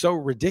seem so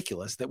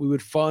ridiculous that we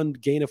would fund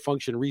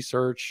gain-of-function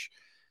research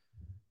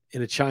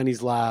in a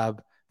Chinese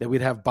lab, that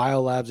we'd have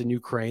biolabs in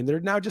Ukraine. They're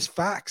now just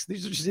facts.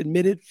 These are just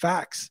admitted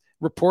facts,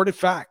 reported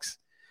facts.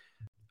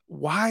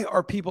 Why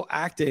are people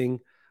acting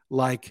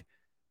like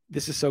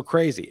this is so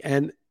crazy?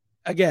 And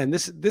again,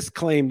 this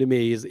claim to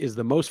me is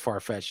the most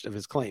far-fetched of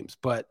his claims.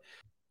 But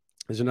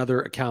there's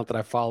another account that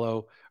I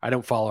follow. I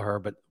don't follow her,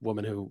 but a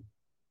woman who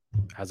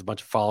has a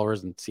bunch of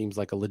followers and seems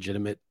like a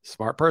legitimate,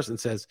 smart person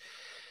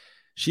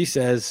she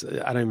says,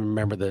 I don't even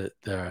remember the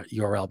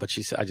URL, but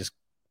she said, I just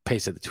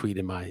pasted the tweet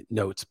in my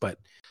notes. But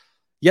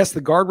yes,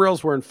 the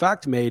guardrails were in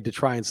fact made to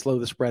try and slow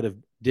the spread of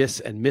dis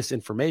and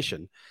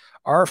misinformation.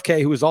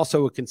 RFK, who is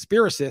also a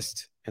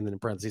conspiracist, and then in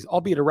parentheses,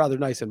 albeit a rather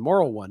nice and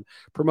moral one,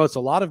 promotes a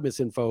lot of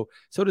misinfo,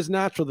 so it is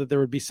natural that there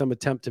would be some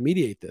attempt to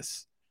mediate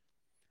this.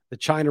 The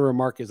China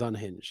remark is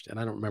unhinged. And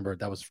I don't remember,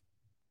 that was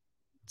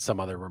some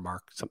other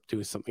remark,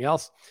 doing something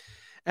else.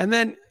 And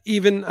then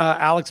even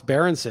Alex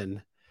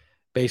Berenson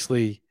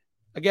basically,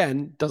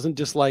 again, doesn't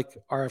dislike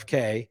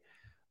RFK,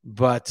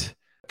 but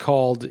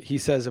he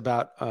says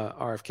about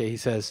RFK, he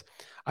says,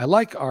 I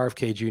like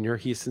RFK Jr.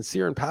 He's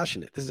sincere and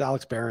passionate. This is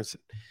Alex Berenson.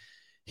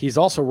 He's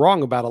also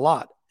wrong about a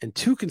lot and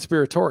too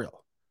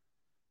conspiratorial.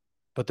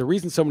 But the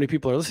reason so many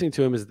people are listening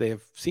to him is they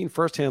have seen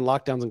firsthand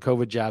lockdowns and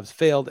COVID jabs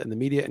failed, and the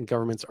media and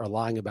governments are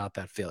lying about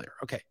that failure.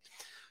 Okay.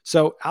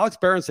 So Alex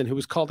Berenson, who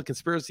was called a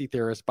conspiracy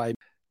theorist by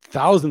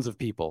thousands of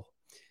people,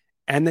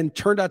 and then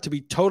turned out to be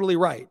totally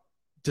right,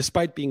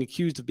 despite being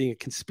accused of being a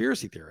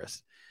conspiracy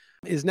theorist,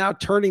 is now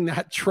turning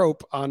that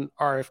trope on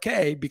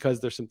RFK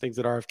because there's some things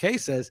that RFK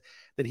says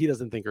that he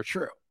doesn't think are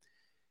true.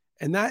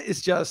 And that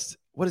is just,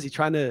 what is he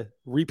trying to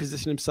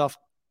reposition himself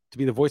to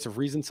be the voice of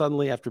reason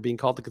suddenly after being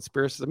called a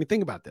conspiracist? I mean,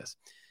 think about this.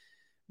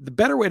 The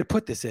better way to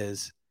put this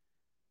is,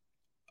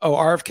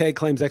 RFK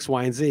claims X,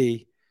 Y, and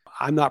Z.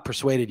 I'm not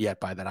persuaded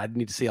yet by that. I'd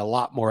need to see a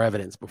lot more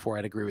evidence before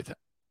I'd agree with him.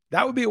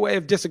 That would be a way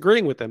of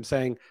disagreeing with him,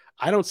 saying,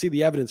 I don't see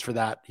the evidence for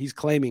that. He's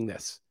claiming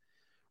this.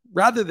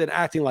 Rather than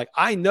acting like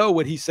I know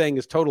what he's saying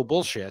is total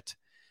bullshit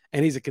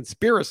and he's a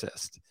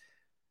conspiracist,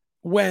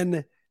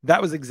 when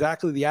that was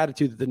exactly the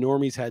attitude that the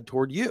normies had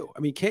toward you.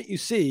 I mean, can't you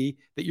see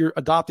that you're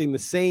adopting the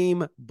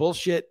same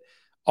bullshit,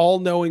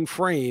 all-knowing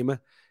frame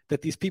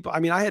that these people,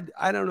 I mean,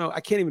 I don't know, I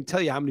can't even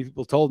tell you how many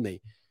people told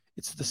me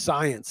it's the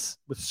science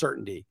with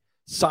certainty.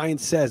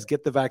 Science says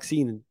get the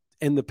vaccine and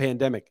end the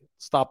pandemic,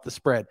 stop the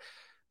spread.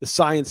 The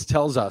science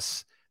tells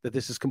us that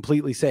this is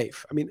completely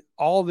safe. I mean,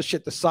 all the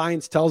shit the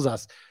science tells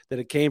us that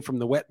it came from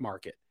the wet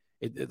market.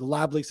 The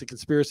lab leaks, a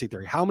conspiracy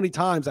theory. How many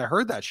times I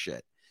heard that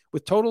shit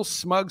with total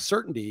smug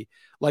certainty,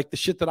 like the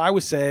shit that I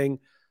was saying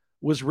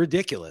was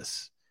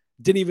ridiculous,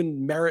 didn't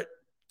even merit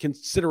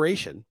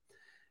consideration.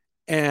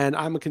 And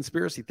I'm a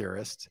conspiracy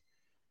theorist.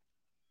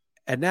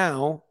 And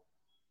now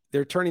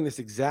they're turning this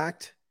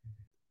exact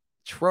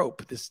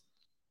trope, this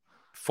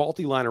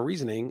faulty line of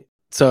reasoning.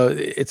 So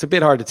it's a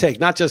bit hard to take,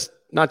 not just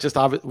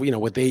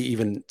what they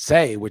even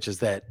say, which is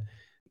that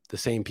the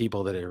same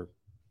people that are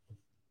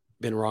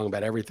been wrong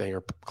about everything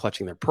are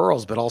clutching their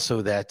pearls, but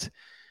also that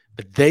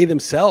they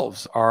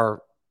themselves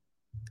are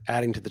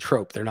adding to the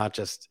trope. They're not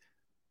just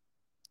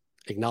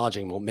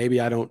acknowledging, well, maybe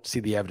I don't see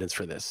the evidence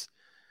for this.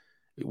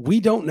 We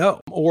don't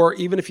know. Or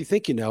even if you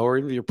think you know, or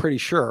even if you're pretty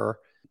sure,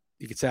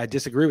 you could say, I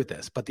disagree with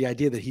this. But the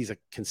idea that he's a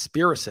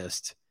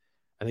conspiracist,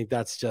 I think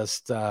that's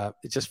just,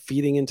 it's just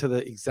feeding into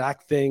the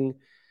exact thing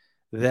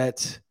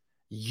that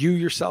you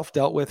yourself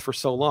dealt with for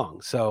so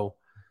long. So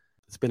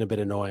it's been a bit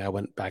annoying. I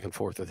went back and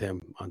forth with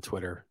him on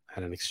Twitter,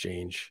 had an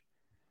exchange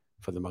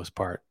for the most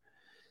part.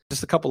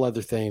 Just a couple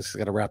other things. I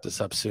got to wrap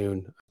this up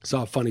soon. I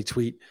saw a funny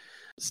tweet.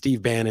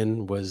 Steve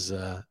Bannon was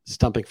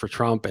stumping for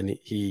Trump, and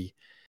he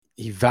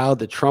vowed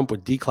that Trump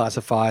would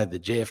declassify the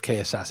JFK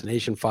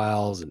assassination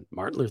files and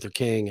Martin Luther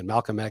King and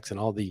Malcolm X and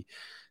all the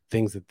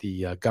things that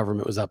the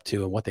government was up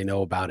to and what they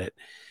know about it.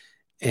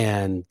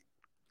 And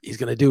he's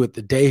going to do it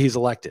the day he's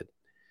elected.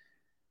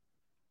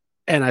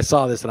 And I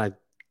saw this and I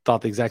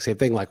thought the exact same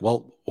thing. Like,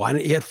 well, why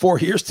didn't he had 4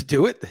 years to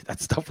do it? That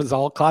stuff was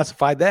all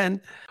classified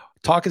then.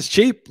 Talk is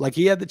cheap. Like,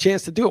 he had the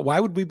chance to do it. Why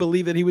would we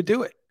believe that he would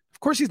do it?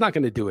 Of course, he's not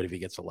going to do it if he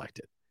gets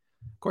elected.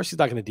 Of course, he's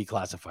not going to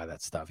declassify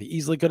that stuff. He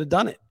easily could have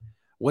done it.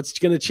 What's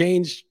going to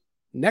change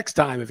next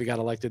time if he got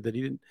elected that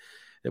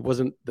it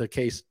wasn't the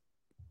case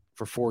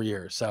for 4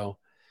 years? So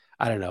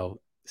I don't know.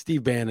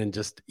 Steve Bannon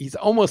he's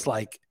almost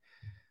like,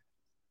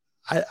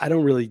 I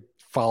don't really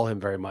follow him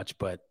very much,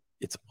 but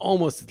it's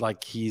almost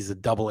like he's a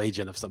double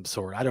agent of some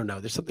sort. I don't know.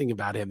 There's something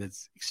about him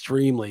that's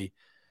extremely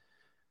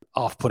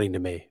off-putting to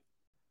me.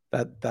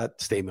 That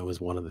statement was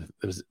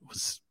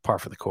was par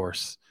for the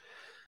course.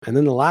 And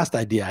then the last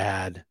idea I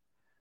had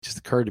just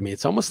occurred to me.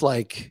 It's almost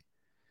like,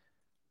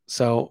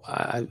 so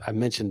I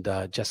mentioned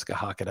Jessica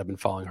Hockett. I've been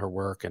following her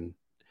work, and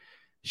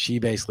she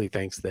basically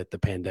thinks that the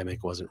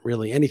pandemic wasn't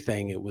really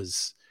anything. It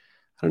was,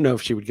 I don't know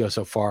if she would go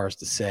so far as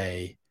to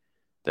say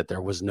that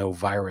there was no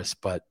virus,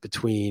 but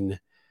between,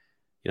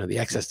 the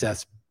excess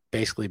deaths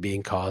basically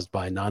being caused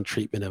by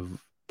non-treatment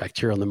of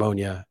bacterial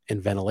pneumonia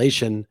and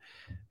ventilation,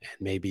 and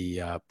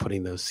maybe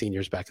putting those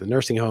seniors back in the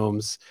nursing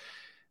homes,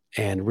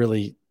 and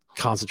really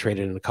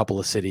concentrated in a couple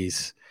of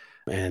cities,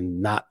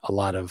 and not a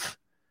lot of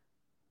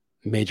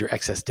major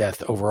excess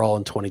death overall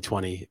in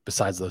 2020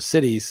 besides those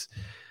cities.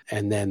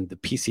 And then the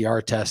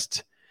PCR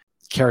test,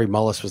 Kary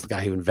Mullis was the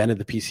guy who invented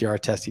the PCR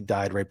test. He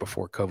died right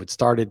before COVID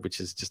started, which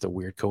is just a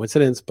weird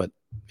coincidence, but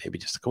maybe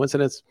just a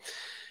coincidence.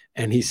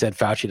 And he said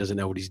Fauci doesn't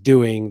know what he's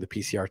doing. The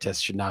PCR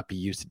test should not be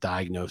used to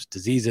diagnose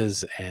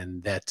diseases.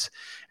 And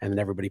then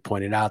everybody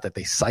pointed out that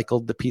they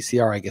cycled the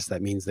PCR. I guess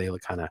that means they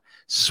kind of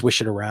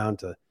swish it around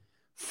to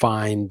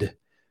find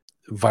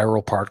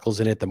viral particles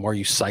in it. The more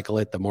you cycle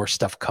it, the more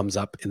stuff comes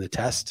up in the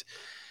test.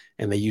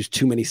 And they use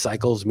too many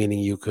cycles, meaning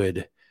you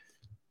could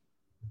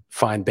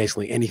find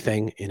basically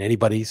anything in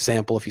anybody's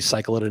sample if you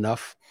cycle it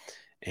enough.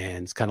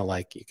 And it's kind of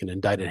like you can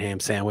indict a ham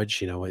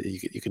sandwich.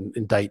 You can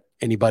indict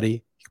anybody,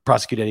 you can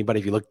prosecute anybody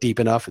if you look deep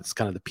enough. It's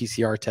kind of the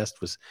PCR test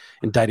was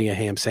indicting a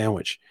ham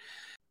sandwich.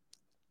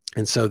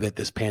 And so that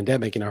this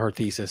pandemic, her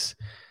thesis,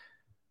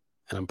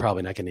 and I'm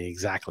probably not getting it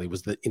exactly,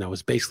 was that, it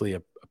was basically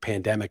a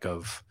pandemic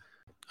of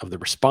the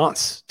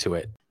response to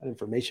it, an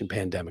information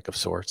pandemic of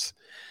sorts,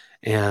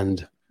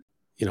 and,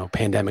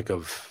 pandemic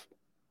of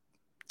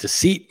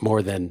deceit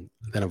more than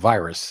a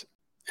virus.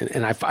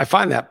 And I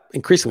find that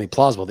increasingly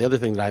plausible. The other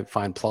thing that I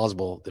find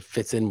plausible that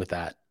fits in with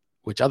that,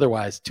 which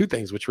otherwise, two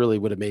things which really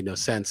would have made no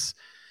sense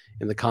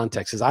in the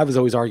context, is I was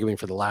always arguing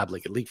for the lab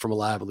leak. It leaked from a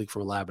lab,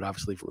 but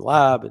obviously from a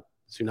lab. The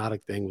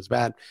zoonotic thing was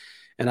bad.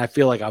 And I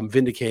feel like I'm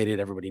vindicated.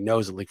 Everybody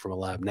knows it leaked from a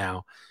lab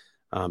now,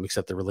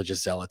 except the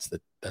religious zealots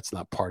that's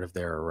not part of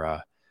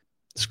their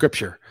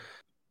scripture.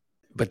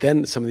 But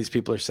then some of these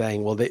people are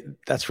saying, well,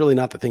 that's really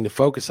not the thing to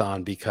focus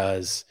on,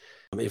 because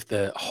if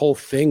the whole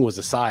thing was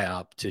a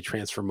psyop to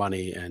transfer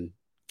money and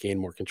gain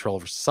more control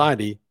over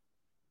society,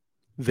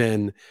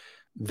 then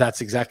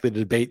that's exactly the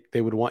debate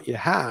they would want you to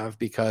have,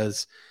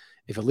 because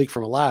if it leaked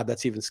from a lab,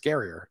 that's even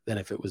scarier than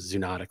if it was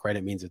zoonotic, right?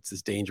 It means it's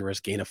this dangerous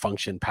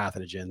gain-of-function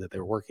pathogen that they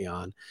were working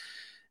on.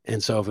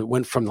 And so if it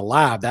went from the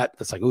lab,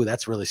 that's like, ooh,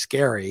 that's really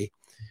scary.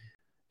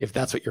 If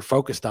that's what you're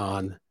focused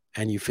on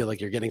and you feel like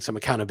you're getting some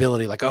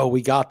accountability, like, oh,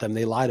 we got them,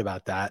 they lied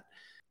about that,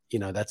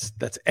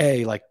 that's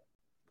like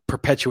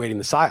perpetuating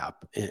the psyop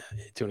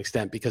to an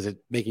extent, because it's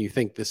making you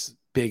think this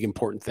big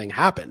important thing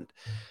happened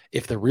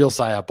if the real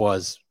psyop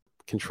was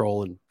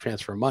control and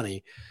transfer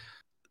money.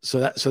 So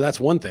that's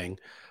one thing.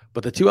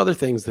 But the two other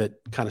things that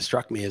kind of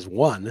struck me is,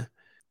 one,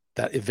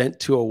 that Event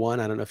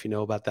 201, I don't know if you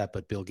know about that,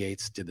 but Bill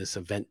Gates did this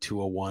Event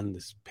 201,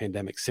 this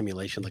pandemic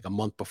simulation, like a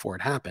month before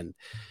it happened.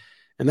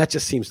 And that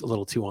just seems a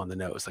little too on the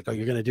nose. Like, oh,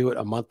 you're going to do it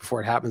a month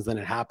before it happens, then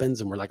it happens.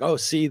 And we're like, oh,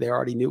 see, they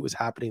already knew it was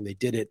happening. They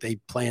did it. They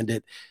planned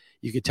it.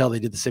 You could tell they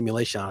did the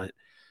simulation on it.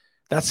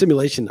 That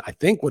simulation, I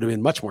think, would have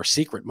been much more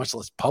secret, much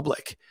less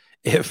public,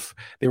 if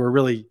they were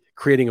really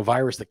creating a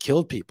virus that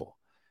killed people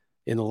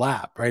in the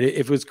lab, right?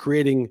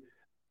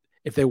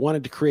 If they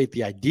wanted to create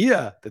the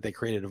idea that they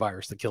created a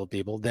virus that killed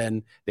people,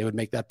 then they would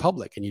make that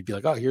public, and you'd be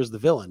like, oh, here's the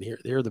villain. Here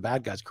are the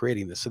bad guys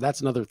creating this. So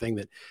that's another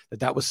thing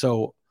that was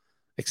so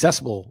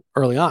accessible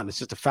early on. It's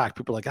just a fact.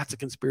 People are like, that's a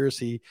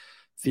conspiracy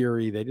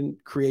theory. They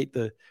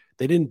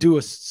didn't do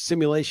a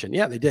simulation.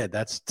 Yeah, they did.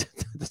 That's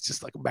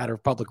just like a matter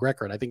of public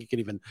record. I think you can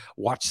even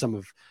watch some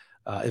of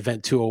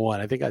Event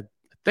 201. I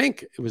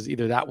think it was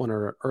either that one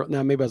or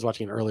no, maybe I was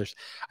watching it earlier.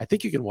 I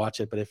think you can watch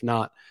it, but if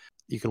not,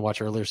 you can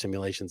watch earlier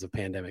simulations of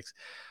pandemics.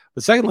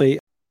 But secondly,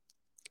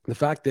 the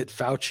fact that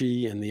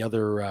Fauci and the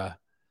other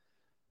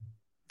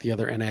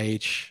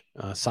NIH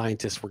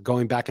scientists were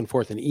going back and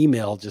forth in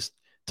email, just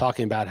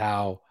talking about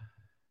how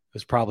it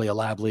was probably a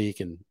lab leak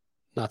and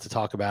not to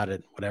talk about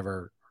it,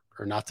 whatever,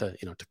 or not to,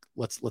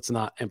 let's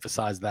not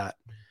emphasize that.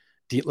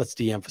 Let's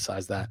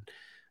de-emphasize that.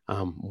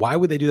 Why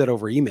would they do that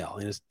over email?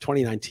 And it's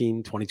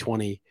 2019,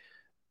 2020.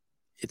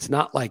 It's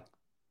not like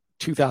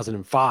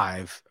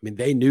 2005. I mean,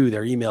 they knew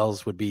their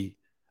emails would be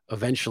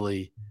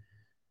eventually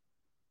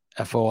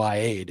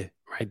FOIA'd,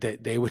 right?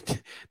 They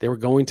were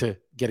going to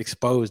get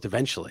exposed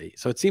eventually.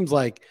 So it seems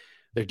like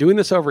they're doing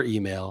this over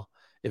email.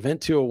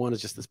 Event 201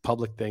 is just this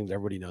public thing that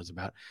everybody knows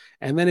about.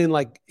 And then in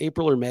like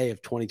April or May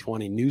of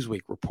 2020,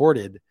 Newsweek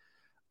reported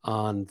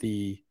on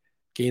the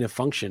gain of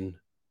function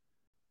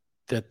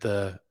that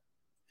the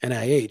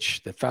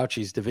NIH, that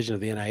Fauci's division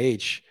of the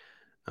NIH,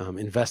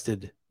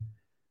 invested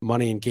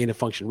money in gain of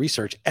function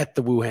research at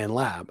the Wuhan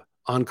lab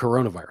on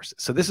coronavirus.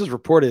 So this is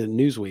reported in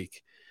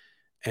Newsweek,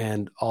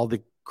 and all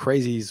the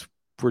crazies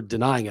were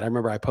denying it. I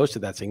remember I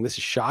posted that saying, this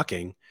is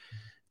shocking.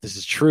 This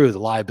is true. The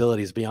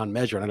liability is beyond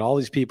measure. And all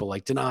these people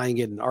like denying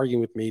it and arguing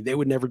with me. They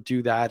would never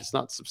do that. It's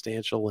not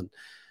substantial.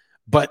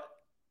 But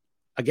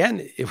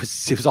again, it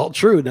was all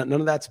true. None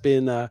of that's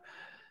been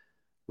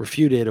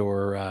refuted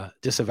or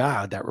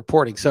disavowed, that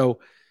reporting. So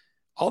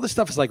all this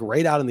stuff is like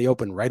right out in the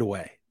open right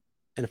away.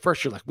 And at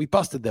first you're like, we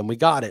busted them. We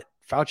got it.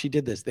 Fauci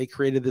did this. They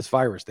created this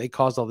virus. They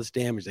caused all this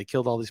damage. They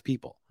killed all these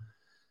people.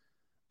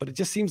 But it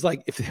just seems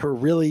like if they were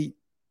really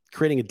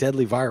creating a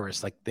deadly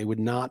virus, like they would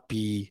not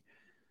be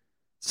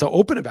so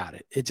open about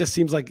it. It just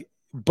seems like,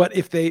 but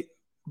if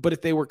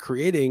they were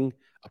creating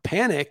a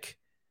panic,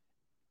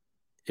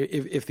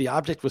 if the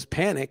object was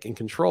panic and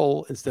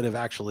control instead of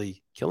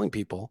actually killing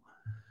people,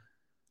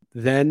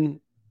 then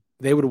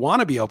they would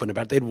want to be open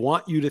about it. They'd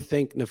want you to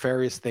think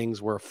nefarious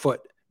things were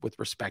afoot with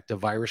respect to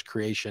virus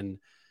creation,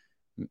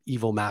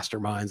 evil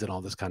masterminds, and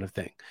all this kind of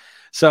thing.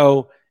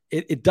 So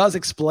it does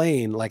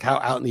explain like how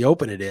out in the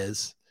open it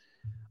is.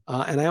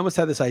 And I almost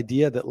had this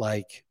idea that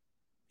like,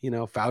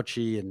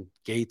 Fauci and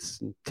Gates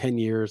in 10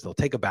 years, they'll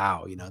take a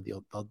bow,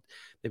 they'll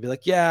be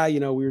like, yeah,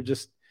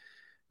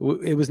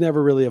 it was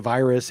never really a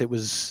virus. It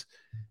was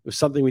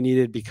something we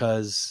needed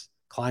because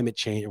climate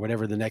change or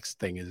whatever the next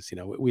thing is,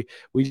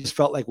 we just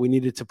felt like we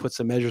needed to put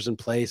some measures in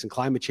place, and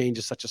climate change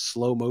is such a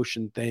slow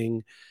motion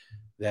thing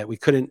that we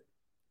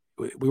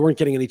weren't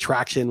getting any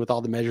traction with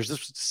all the measures. This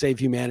was to save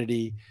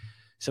humanity.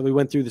 So we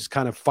went through this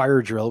kind of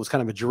fire drill. It was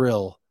kind of a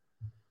drill.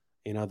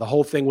 The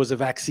whole thing was a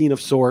vaccine of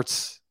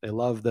sorts. They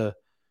love that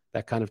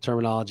kind of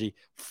terminology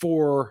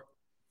for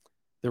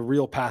the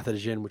real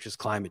pathogen, which is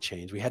climate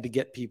change. We had to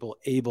get people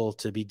able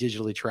to be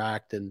digitally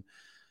tracked and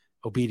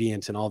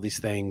obedient and all these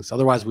things.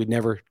 Otherwise, we'd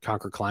never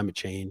conquer climate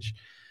change.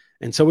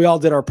 And so we all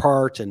did our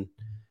part. And,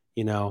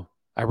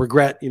 I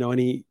regret,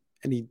 any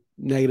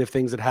negative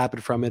things that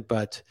happened from it,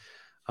 but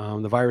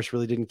the virus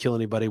really didn't kill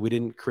anybody. We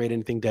didn't create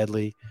anything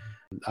deadly.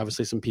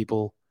 Obviously, some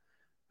people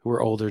who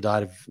were older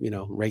died of,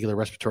 regular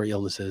respiratory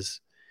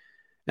illnesses.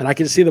 And I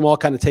can see them all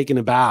kind of taking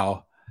a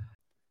bow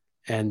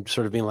and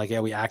sort of being like,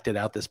 yeah, we acted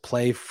out this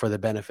play for the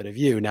benefit of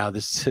you. Now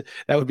that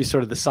would be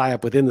sort of the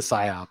psyop within the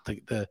psyop,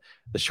 the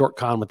short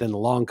con within the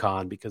long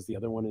con, because the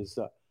other one is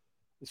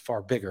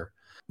far bigger.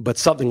 But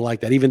something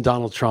like that, even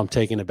Donald Trump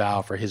taking a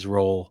bow for his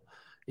role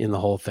in the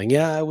whole thing.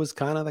 Yeah, I was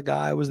kind of the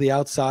guy, I was the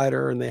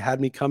outsider, and they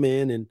had me come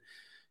in and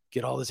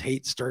get all this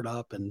hate stirred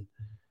up and,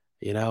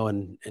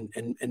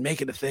 and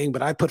make it a thing.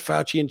 But I put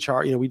Fauci in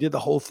charge. We did the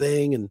whole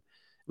thing, and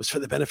it was for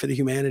the benefit of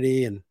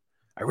humanity. And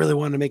I really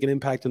wanted to make an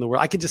impact in the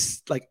world. I could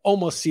just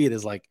almost see it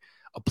as like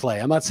a play.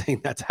 I'm not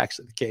saying that's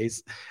actually the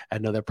case. I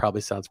know that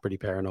probably sounds pretty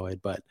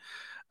paranoid, but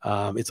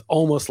it's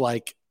almost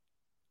like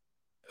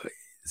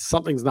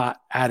something's not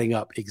adding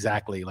up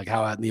exactly like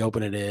how out in the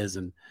open it is,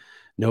 and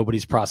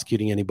nobody's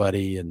prosecuting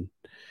anybody. And,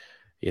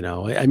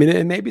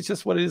 and maybe it's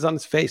just what it is on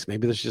its face.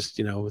 Maybe there's just,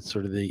 it's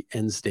sort of the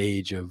end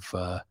stage of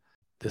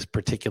this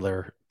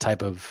particular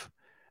type of,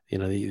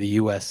 the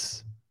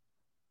U.S.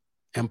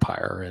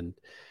 empire. And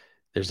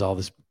there's all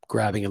this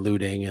grabbing and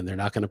looting, and they're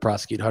not going to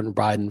prosecute Hunter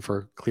Biden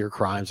for clear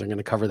crimes. They're going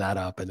to cover that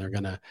up, and they're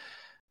going to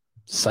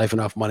siphon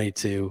off money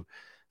to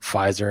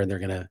Pfizer, and they're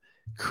going to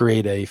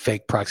create a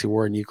fake proxy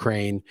war in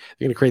Ukraine.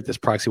 They're going to create this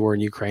proxy war in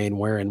Ukraine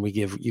wherein we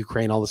give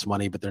Ukraine all this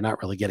money, but they're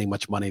not really getting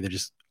much money. They're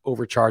just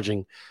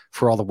overcharging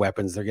for all the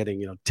weapons. They're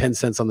getting, 10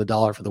 cents on the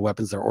dollar for the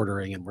weapons they're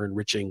ordering, and we're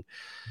enriching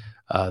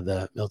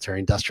the military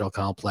industrial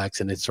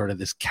complex. And it's sort of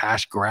this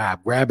cash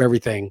grab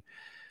everything,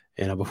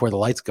 before the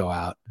lights go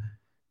out,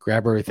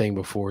 grab everything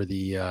before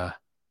the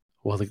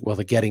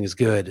getting is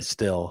good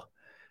still.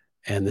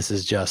 And this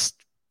is just,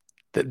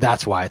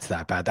 that's why it's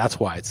that bad. That's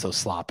why it's so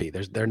sloppy.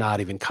 They're not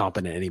even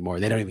competent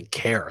anymore. They don't even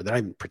care. They're not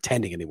even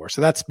pretending anymore.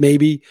 So that's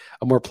maybe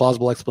a more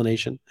plausible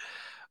explanation.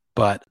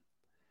 But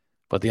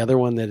the other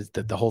one that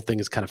the whole thing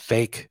is kind of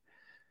fake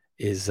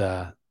is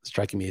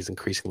striking me as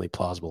increasingly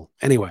plausible.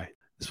 Anyway,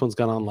 this one's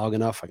gone on long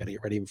enough. I got to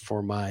get ready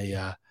for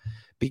my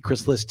Beat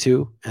Chris List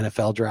 2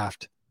 NFL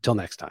draft. Till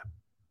next time.